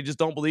decided that they just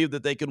don't believe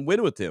that they can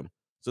win with him.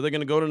 So they're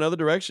going to go in another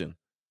direction.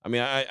 I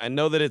mean, I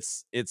know that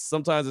it's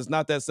sometimes it's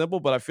not that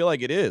simple, but I feel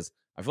like it is.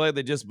 I feel like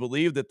they just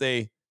believe that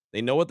they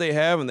know what they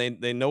have and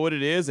they know what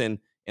it is. And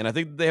I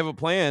think that they have a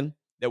plan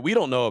that we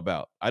don't know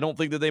about. I don't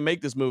think that they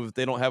make this move if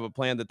they don't have a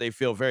plan that they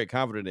feel very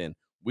confident in.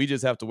 We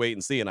just have to wait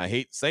and see. And I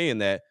hate saying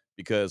that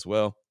because,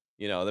 well,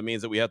 that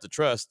means that we have to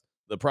trust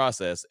the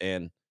process.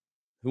 And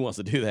who wants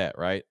to do that,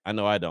 right? I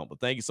know I don't. But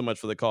thank you so much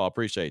for the call. I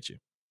appreciate you.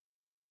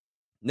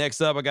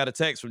 Next up, I got a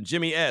text from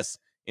Jimmy S.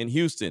 in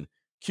Houston.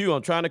 Q,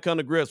 I'm trying to come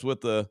to grips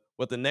with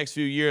what the next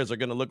few years are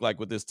going to look like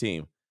with this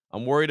team.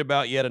 I'm worried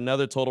about yet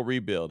another total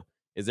rebuild.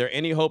 Is there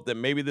any hope that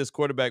maybe this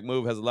quarterback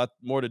move has a lot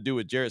more to do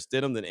with Jarrett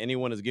Stidham than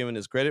anyone is giving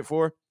his credit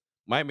for?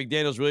 Mike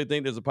McDaniels really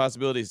think there's a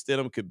possibility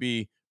Stidham could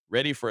be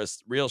ready for a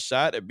real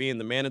shot at being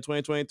the man in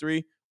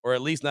 2023, or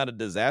at least not a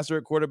disaster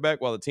at quarterback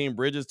while the team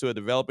bridges to a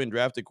developing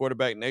drafted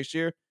quarterback next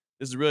year?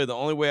 This is really the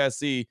only way I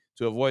see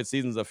to avoid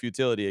seasons of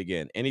futility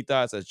again. Any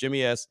thoughts? That's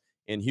Jimmy S.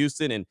 in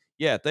Houston. And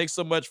yeah, thanks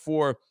so much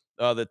for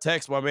the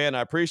text, my man.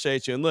 I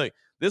appreciate you. And look,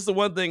 this is the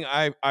one thing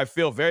I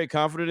feel very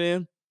confident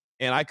in,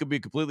 and I could be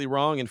completely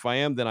wrong. And if I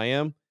am, then I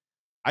am.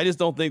 I just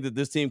don't think that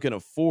this team can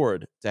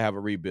afford to have a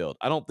rebuild.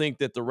 I don't think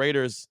that the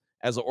Raiders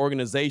as an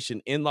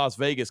organization in Las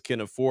Vegas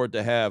can afford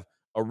to have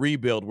a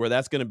rebuild where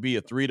that's going to be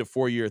a 3 to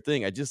 4 year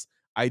thing.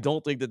 I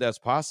don't think that that's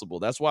possible.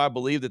 That's why I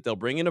believe that they'll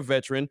bring in a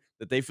veteran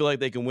that they feel like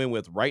they can win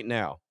with right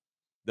now.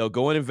 They'll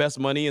go and invest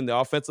money in the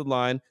offensive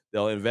line.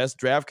 They'll invest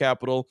draft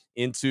capital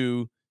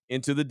into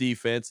the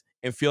defense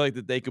and feel like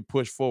that they could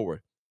push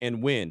forward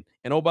and win.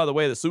 And oh, by the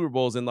way, the Super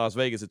Bowl is in Las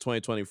Vegas in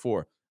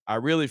 2024. I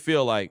really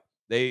feel like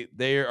they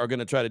are going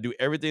to try to do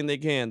everything they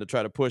can to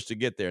try to push to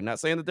get there. Not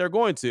saying that they're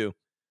going to.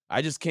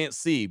 I just can't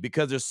see,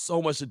 because there's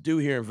so much to do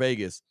here in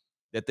Vegas,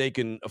 that they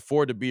can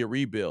afford to be a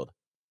rebuild.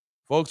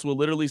 Folks will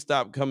literally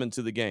stop coming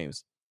to the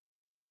games.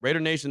 Raider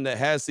Nation that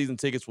has season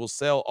tickets will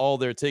sell all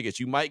their tickets.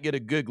 You might get a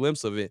good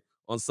glimpse of it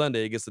on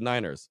Sunday against the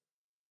Niners.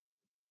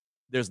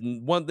 There's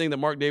one thing that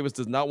Mark Davis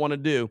does not want to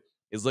do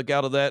is look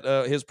out of that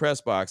his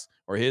press box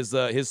or his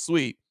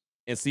suite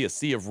and see a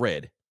sea of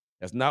red.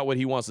 That's not what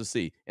he wants to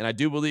see. And I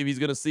do believe he's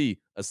going to see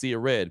a sea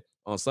of red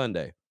on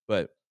Sunday.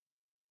 But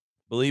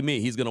believe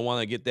me, he's going to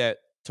want to get that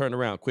turned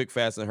around quick,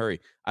 fast, and hurry.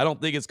 I don't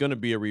think it's going to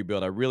be a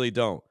rebuild. I really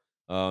don't.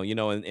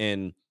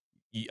 And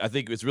I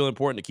think it's really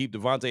important to keep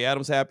Devontae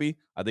Adams happy.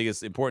 I think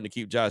it's important to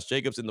keep Josh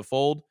Jacobs in the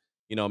fold.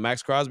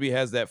 Max Crosby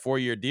has that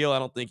 4-year deal. I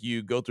don't think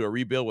you go through a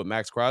rebuild with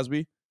Max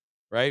Crosby,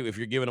 right? If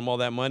you're giving him all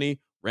that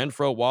money.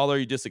 Renfro, Waller,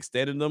 you just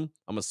extended them.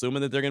 I'm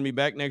assuming that they're going to be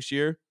back next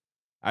year.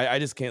 I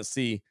just can't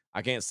see.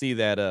 I can't see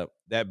that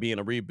being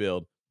a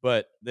rebuild.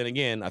 But then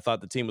again, I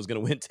thought the team was going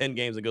to win 10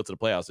 games and go to the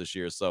playoffs this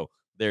year. So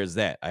there's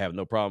that. I have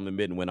no problem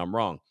admitting when I'm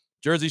wrong.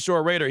 Jersey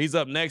Shore Raider, he's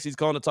up next. He's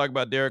calling to talk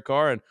about Derek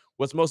Carr and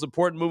what's most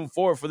important moving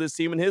forward for this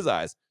team in his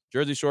eyes.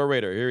 Jersey Shore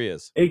Raider, here he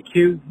is. Hey,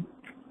 Q.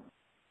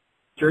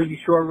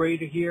 Jersey Shore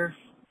Raider here.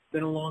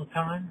 Been a long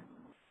time.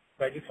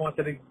 But I just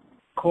wanted to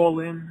call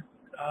in,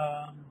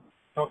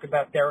 talk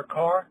about Derek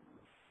Carr,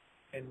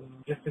 and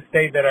just to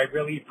say that I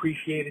really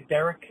appreciated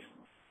Derek.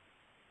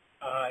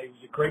 He was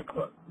a great,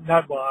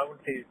 I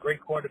wouldn't say he's a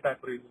great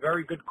quarterback, but he was a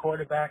very good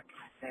quarterback,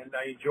 and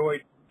I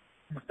enjoyed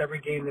almost every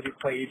game that he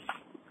played.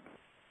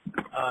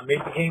 Made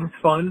the games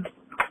fun.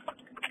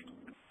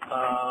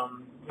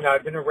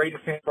 I've been a Raider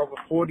fan for over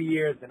 40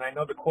 years, and I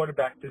know the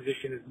quarterback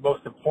position is the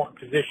most important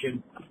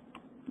position.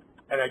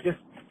 And I just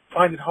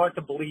find it hard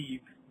to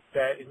believe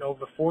that in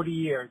over 40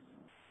 years,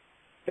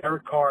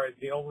 Derek Carr is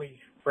the only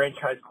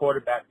franchise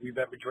quarterback we've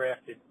ever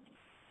drafted,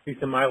 at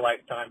least in my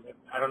lifetime.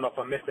 I don't know if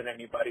I'm missing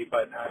anybody,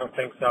 but I don't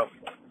think so.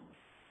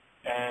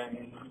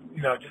 And,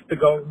 just to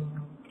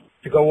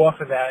go off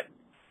of that,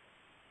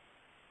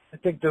 I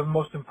think the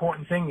most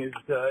important thing is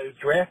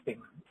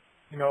drafting.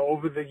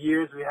 Over the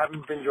years, we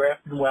haven't been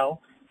drafting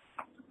well.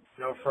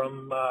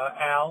 From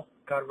Al,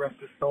 God rest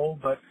his soul,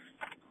 but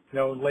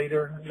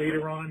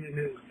later on in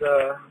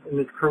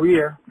his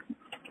career,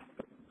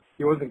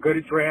 he wasn't good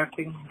at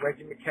drafting.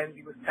 Reggie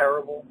McKenzie was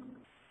terrible.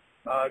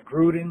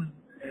 Gruden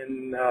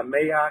and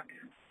Mayock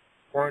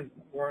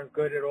weren't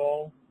good at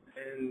all,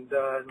 and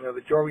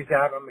the jury's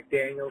out on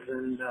McDaniels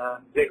and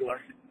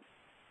Ziegler.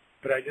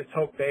 But I just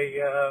hope they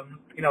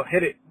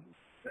hit it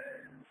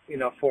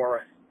for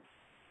us.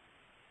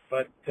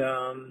 But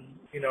to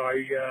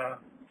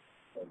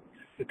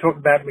talk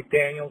about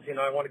McDaniels,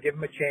 I want to give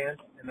him a chance,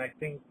 and I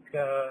think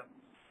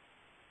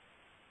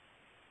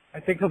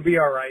he'll be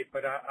all right.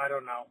 But I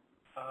don't know.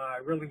 I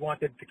really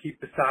wanted to keep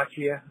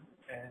Bisaccia,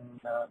 and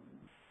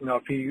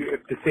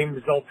if the same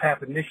results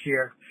happen this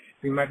year,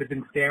 we might have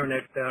been staring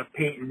at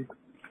Peyton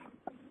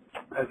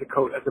as a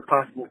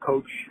possible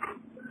coach.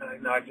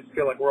 I just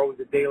feel like we're always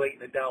a day late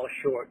and a dollar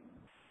short.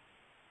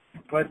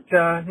 But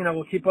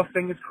we'll keep our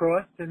fingers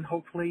crossed, and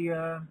hopefully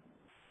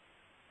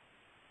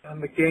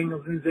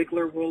McDaniels and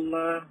Ziegler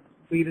will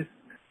lead us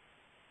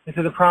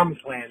into the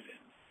promised land.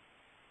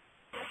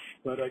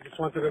 But I just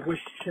wanted to wish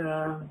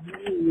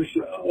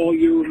all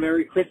you a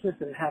Merry Christmas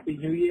and Happy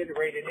New Year to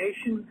Raider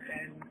Nation,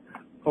 and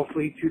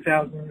hopefully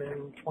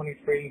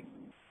 2023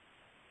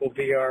 will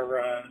be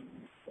our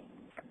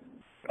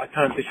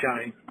time to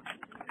shine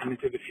and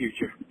into the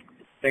future.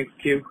 Thanks,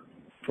 Q,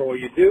 for all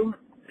you do,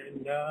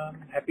 and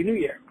Happy New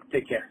Year.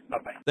 Take care.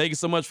 Bye-bye. Thank you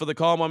so much for the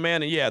call, my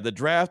man. And yeah, the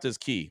draft is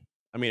key.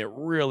 I mean, it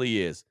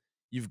really is.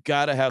 You've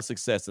got to have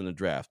success in the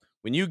draft.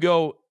 When you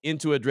go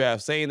into a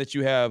draft saying that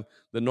you have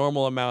the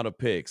normal amount of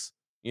picks,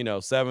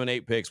 7,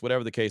 8 picks,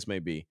 whatever the case may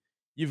be,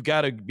 you've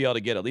got to be able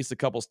to get at least a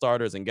couple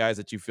starters and guys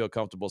that you feel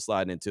comfortable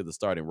sliding into the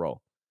starting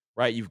role,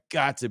 right? You've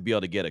got to be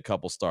able to get a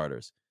couple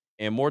starters.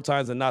 And more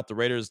times than not, the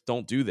Raiders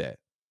don't do that,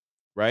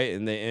 right?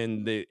 And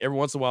every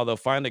once in a while, they'll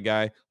find a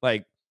guy.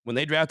 Like when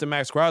they drafted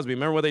Max Crosby,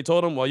 remember what they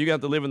told him? Well, you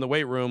got to live in the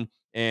weight room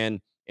and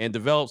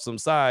develop some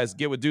size,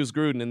 get with Deuce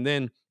Gruden, and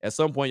then at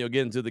some point you'll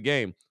get into the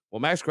game. Well,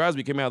 Max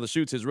Crosby came out of the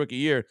chutes his rookie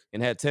year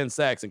and had 10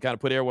 sacks and kind of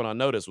put everyone on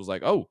notice. Was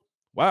like, oh,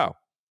 wow,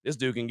 this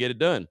dude can get it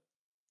done.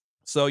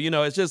 So,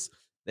 it's just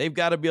they've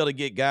got to be able to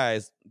get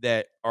guys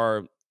that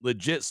are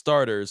legit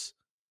starters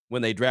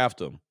when they draft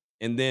them.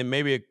 And then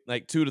maybe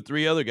like 2 to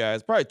 3 other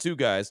guys, probably 2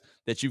 guys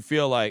that you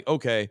feel like,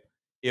 okay,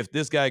 if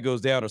this guy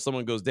goes down or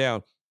someone goes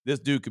down, this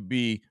dude could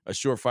be a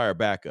surefire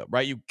backup,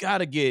 right? You got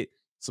to get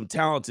some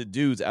talented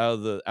dudes out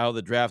of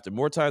the draft. And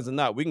more times than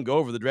not, we can go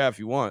over the draft if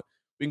you want.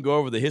 We can go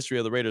over the history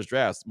of the Raiders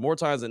drafts. More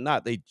times than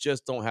not, they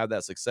just don't have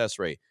that success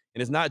rate.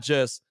 And it's not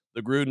just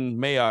the Gruden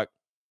Mayock,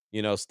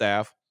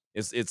 staff.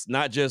 It's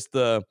not just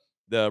the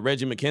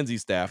Reggie McKenzie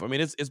staff. I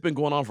mean, it's been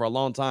going on for a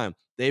long time.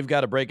 They've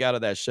got to break out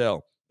of that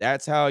shell.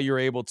 That's how you're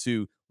able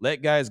to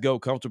let guys go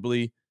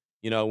comfortably,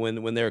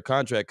 when their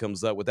contract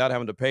comes up without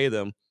having to pay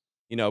them,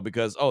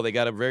 because, they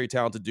got a very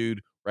talented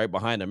dude right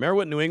behind them. Remember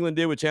what New England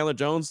did with Chandler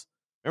Jones?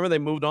 Remember they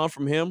moved on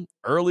from him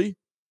early,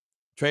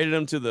 traded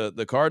him to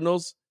the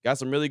Cardinals, got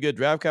some really good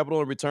draft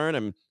capital in return,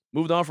 and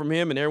moved on from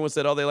him. And everyone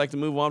said, they like to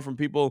move on from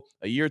people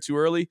a year too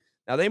early.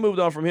 Now, they moved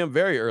on from him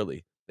very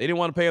early. They didn't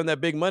want to pay him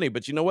that big money,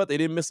 but you know what? They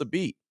didn't miss a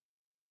beat.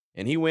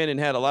 And he went and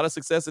had a lot of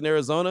success in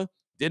Arizona.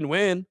 Didn't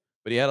win,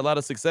 but he had a lot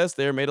of success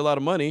there, made a lot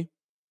of money.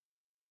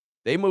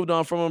 They moved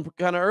on from him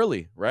kind of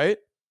early, right?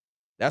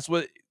 That's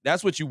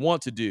what you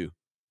want to do.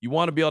 You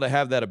want to be able to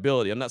have that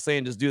ability. I'm not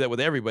saying just do that with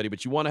everybody,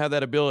 but you want to have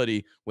that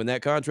ability when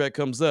that contract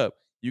comes up.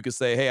 You can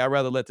say, hey, I'd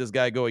rather let this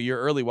guy go a year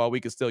early while we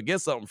can still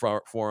get something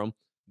for him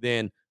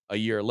than a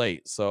year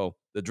late. So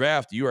the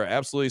draft, you are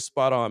absolutely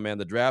spot on, man.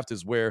 The draft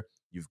is where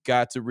you've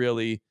got to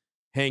really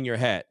hang your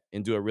hat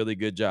and do a really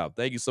good job.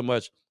 Thank you so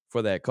much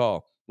for that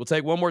call. We'll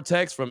take one more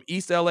text from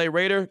East LA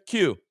Raider.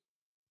 Q.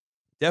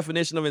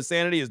 Definition of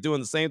insanity is doing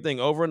the same thing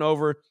over and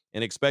over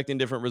and expecting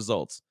different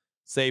results.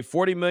 Save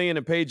 $40 million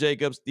and pay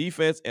Jacobs,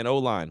 defense, and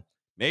O-line.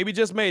 Maybe,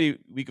 just maybe,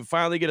 we can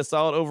finally get a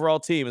solid overall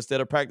team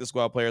instead of practice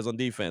squad players on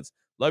defense.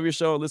 Love your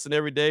show and listen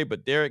every day,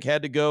 but Derek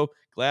had to go.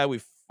 Glad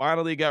we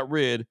finally got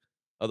rid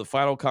of the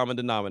final common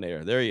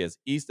denominator. There he is,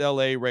 East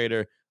LA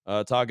Raider,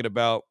 talking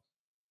about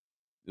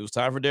it was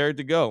time for Derek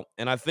to go.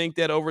 And I think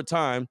that over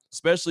time,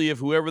 especially if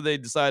whoever they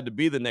decide to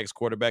be the next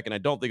quarterback, and I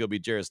don't think it'll be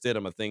Jarrett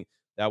Stidham. I think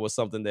that was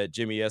something that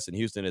Jimmy S. in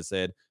Houston had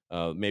said,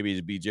 maybe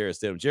it'd be Jarrett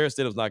Stidham. Jarrett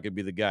Stidham's not going to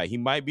be the guy. He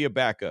might be a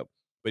backup,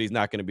 but he's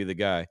not going to be the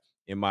guy,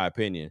 in my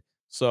opinion.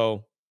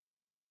 So,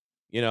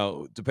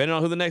 depending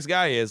on who the next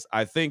guy is,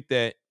 I think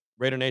that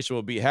Raider Nation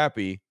will be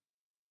happy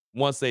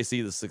once they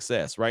see the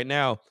success. Right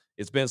now,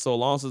 it's been so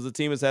long since the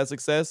team has had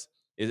success,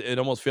 it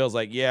almost feels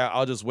like,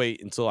 I'll just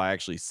wait until I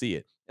actually see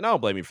it. And I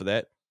don't blame you for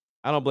that.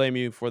 I don't blame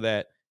you for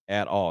that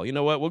at all. You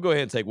know what? We'll go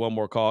ahead and take one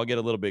more call. I'll get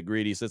a little bit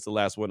greedy since the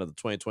last one of the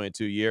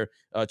 2022 year.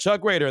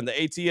 Chuck Raider in the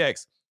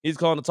ATX. He's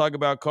calling to talk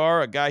about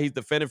Carr, a guy he's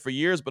defended for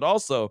years, but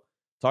also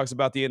talks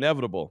about the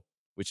inevitable,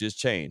 which is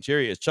change.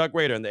 Here he is, Chuck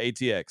Raider in the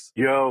ATX.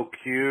 Yo,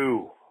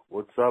 Q.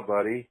 What's up,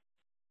 buddy?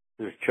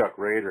 This is Chuck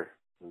Raider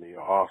in the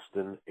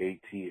Austin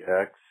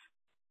ATX.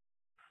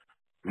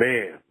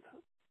 Man,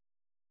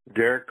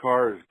 Derek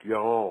Carr is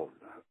gone.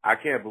 I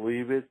can't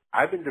believe it.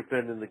 I've been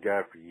defending the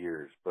guy for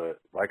years, but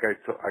like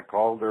I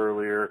called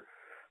earlier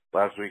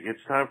last week,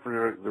 it's time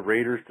for the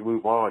Raiders to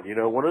move on.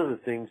 One of the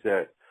things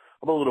that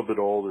I'm a little bit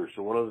older,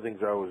 so one of the things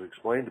I always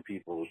explain to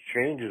people is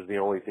change is the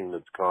only thing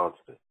that's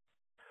constant.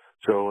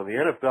 So in the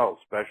NFL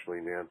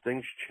especially, man,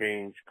 things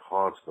change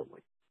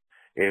constantly.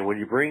 And when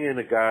you bring in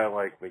a guy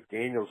like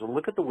McDaniels, and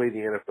look at the way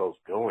the NFL's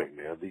going,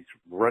 man, these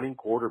running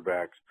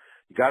quarterbacks,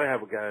 you got to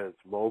have a guy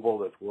that's mobile,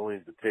 that's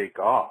willing to take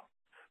off.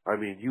 I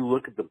mean, you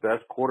look at the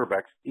best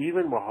quarterbacks,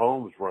 even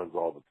Mahomes runs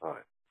all the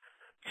time.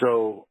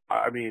 So,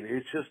 I mean,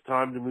 it's just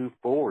time to move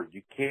forward.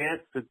 You can't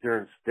sit there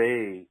and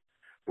stay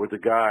with a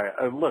guy.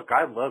 And look,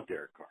 I love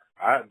Derek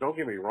Carr. Don't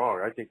get me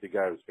wrong. I think the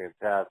guy was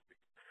fantastic.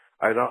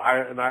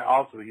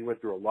 He went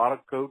through a lot of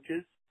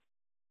coaches,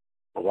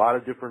 a lot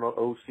of different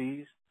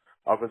OCs,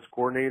 offensive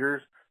coordinators.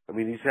 I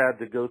mean, he's had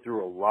to go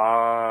through a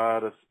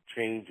lot of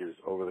changes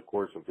over the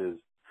course of his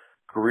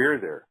career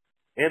there.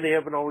 And they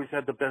haven't always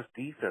had the best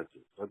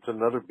defenses. That's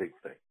another big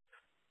thing.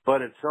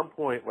 But at some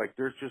point,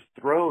 there's just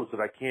throws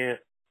that I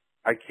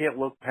can't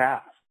look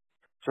past.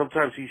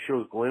 Sometimes he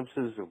shows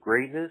glimpses of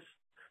greatness,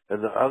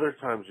 And the other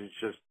times it's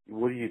just,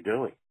 what are you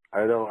doing?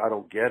 I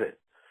don't get it.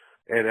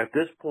 And at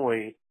this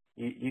point,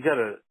 you got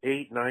an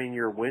 8-9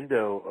 year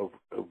window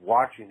of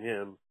watching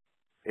him,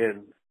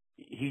 and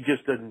he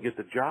just doesn't get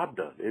the job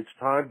done. It's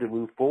time to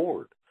move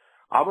forward.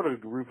 I'm going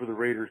to root for the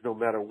Raiders no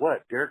matter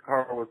what. Derek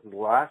Carr wasn't the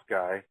last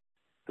guy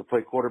to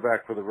play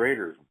quarterback for the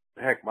Raiders.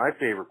 Heck, my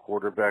favorite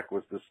quarterback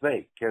was the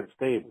Snake, Ken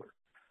Stabler.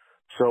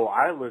 So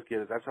I look at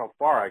it, that's how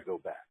far I go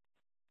back.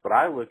 But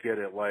I look at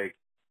it like,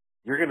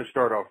 you're going to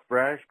start off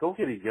fresh. Go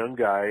get a young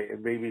guy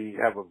and maybe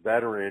have a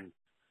veteran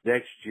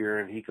next year,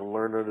 and he can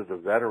learn under the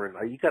veteran.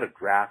 You got to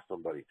draft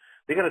somebody.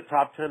 They got a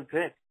top 10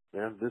 pick,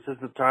 man. This is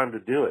the time to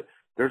do it.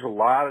 There's a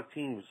lot of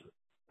teams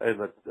in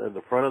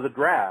the front of the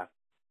draft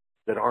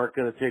that aren't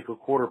going to take a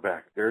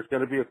quarterback. There's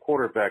going to be a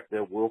quarterback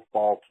that will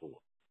fall to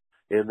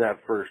them in that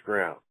first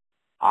round.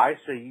 I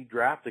say you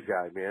draft a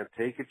guy, man.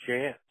 Take a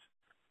chance.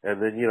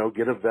 And then,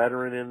 get a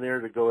veteran in there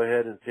to go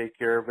ahead and take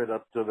care of it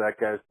up to that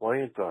guy's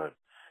playing time.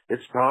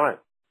 It's time.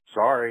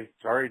 Sorry,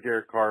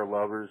 Derek Carr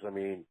lovers. I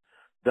mean,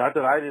 not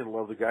that I didn't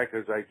love the guy,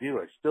 because I do.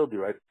 I still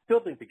do. I still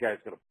think the guy's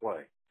going to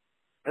play.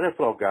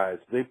 NFL guys,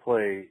 they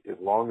play as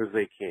long as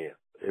they can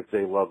if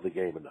they love the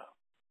game enough.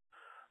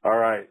 All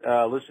right.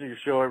 Listen to your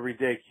show every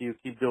day, Q.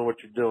 Keep doing what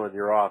you're doing.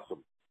 You're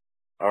awesome.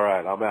 All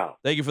right. I'm out.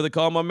 Thank you for the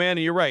call, my man.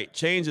 And you're right.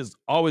 Change is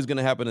always going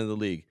to happen in the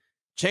league.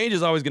 Change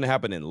is always going to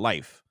happen in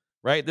life,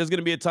 right? There's going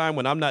to be a time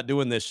when I'm not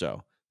doing this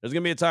show. There's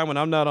going to be a time when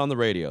I'm not on the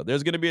radio.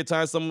 There's going to be a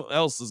time someone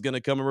else is going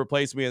to come and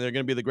replace me, and they're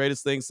going to be the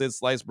greatest thing since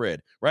sliced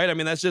bread, right? I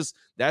mean, that's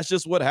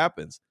just what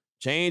happens.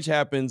 Change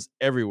happens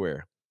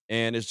everywhere,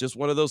 and it's just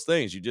one of those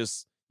things.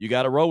 You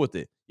got to roll with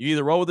it. You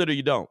either roll with it or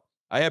you don't.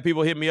 I have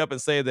people hit me up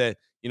and say that,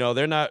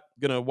 they're not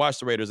going to watch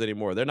the Raiders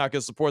anymore. They're not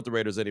going to support the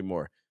Raiders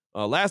anymore.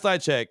 Last I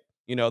checked,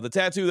 the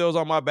tattoo that was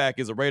on my back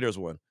is a Raiders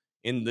one.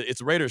 It's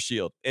a Raiders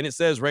shield, and it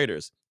says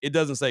Raiders. It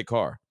doesn't say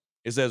Carr.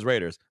 It says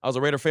Raiders. I was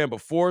a Raider fan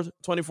before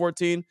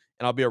 2014,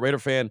 and I'll be a Raider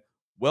fan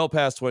well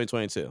past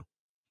 2022,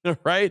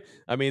 right?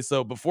 I mean,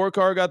 so before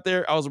Carr got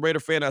there, I was a Raider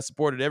fan. I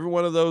supported every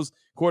one of those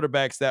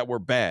quarterbacks that were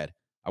bad.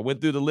 I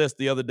went through the list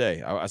the other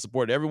day. I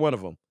supported every one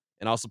of them,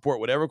 and I'll support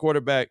whatever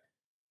quarterback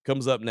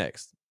comes up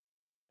next.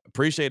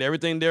 Appreciate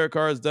everything Derek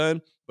Carr has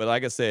done, but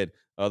like I said,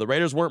 the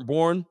Raiders weren't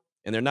born,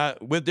 and they're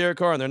not with Derek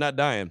Carr, and they're not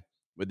dying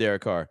with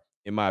Derek Carr,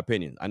 in my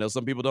opinion. I know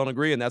some people don't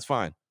agree, and that's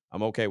fine.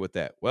 I'm okay with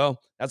that.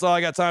 Well, that's all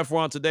I got time for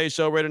on today's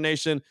show, Raider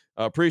Nation.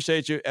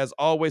 Appreciate you. As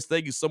always,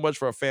 thank you so much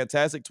for a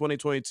fantastic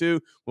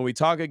 2022. When we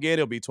talk again,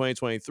 it'll be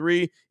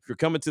 2023. If you're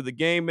coming to the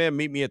game, man,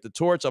 meet me at the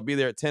Torch. I'll be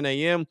there at 10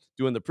 a.m.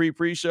 doing the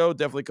pre-show.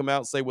 Definitely come out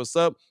and say what's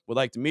up. Would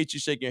like to meet you,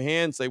 shake your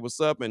hand, say what's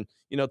up, and,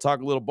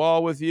 talk a little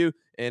ball with you.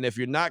 And if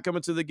you're not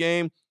coming to the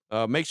game,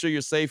 make sure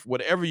you're safe.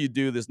 Whatever you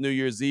do this New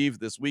Year's Eve,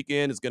 this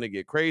weekend is going to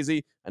get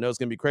crazy. I know it's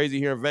going to be crazy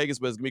here in Vegas,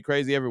 but it's going to be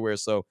crazy everywhere.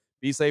 So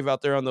be safe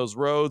out there on those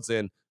roads,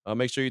 and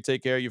make sure you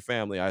take care of your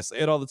family. I say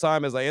it all the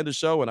time as I end the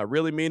show, and I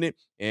really mean it.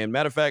 And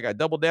matter of fact, I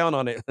double down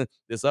on it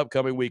this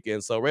upcoming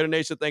weekend. So Raider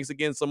Nation, thanks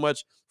again so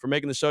much for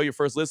making the show your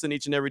first listen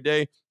each and every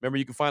day. Remember,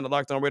 you can find the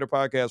Locked On Raider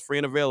podcast free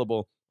and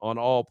available on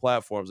all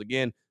platforms.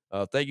 Again,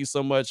 thank you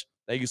so much.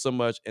 Thank you so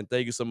much. And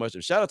thank you so much.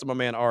 And shout out to my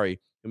man, Ari,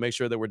 who makes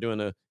sure that we're doing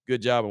a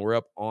good job and we're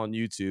up on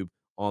YouTube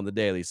on the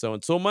daily. So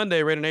until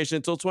Monday, Raider Nation,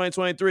 until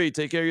 2023,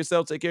 take care of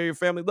yourself, take care of your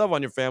family, love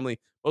on your family.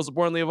 Most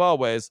importantly of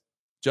always,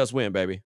 just win, baby.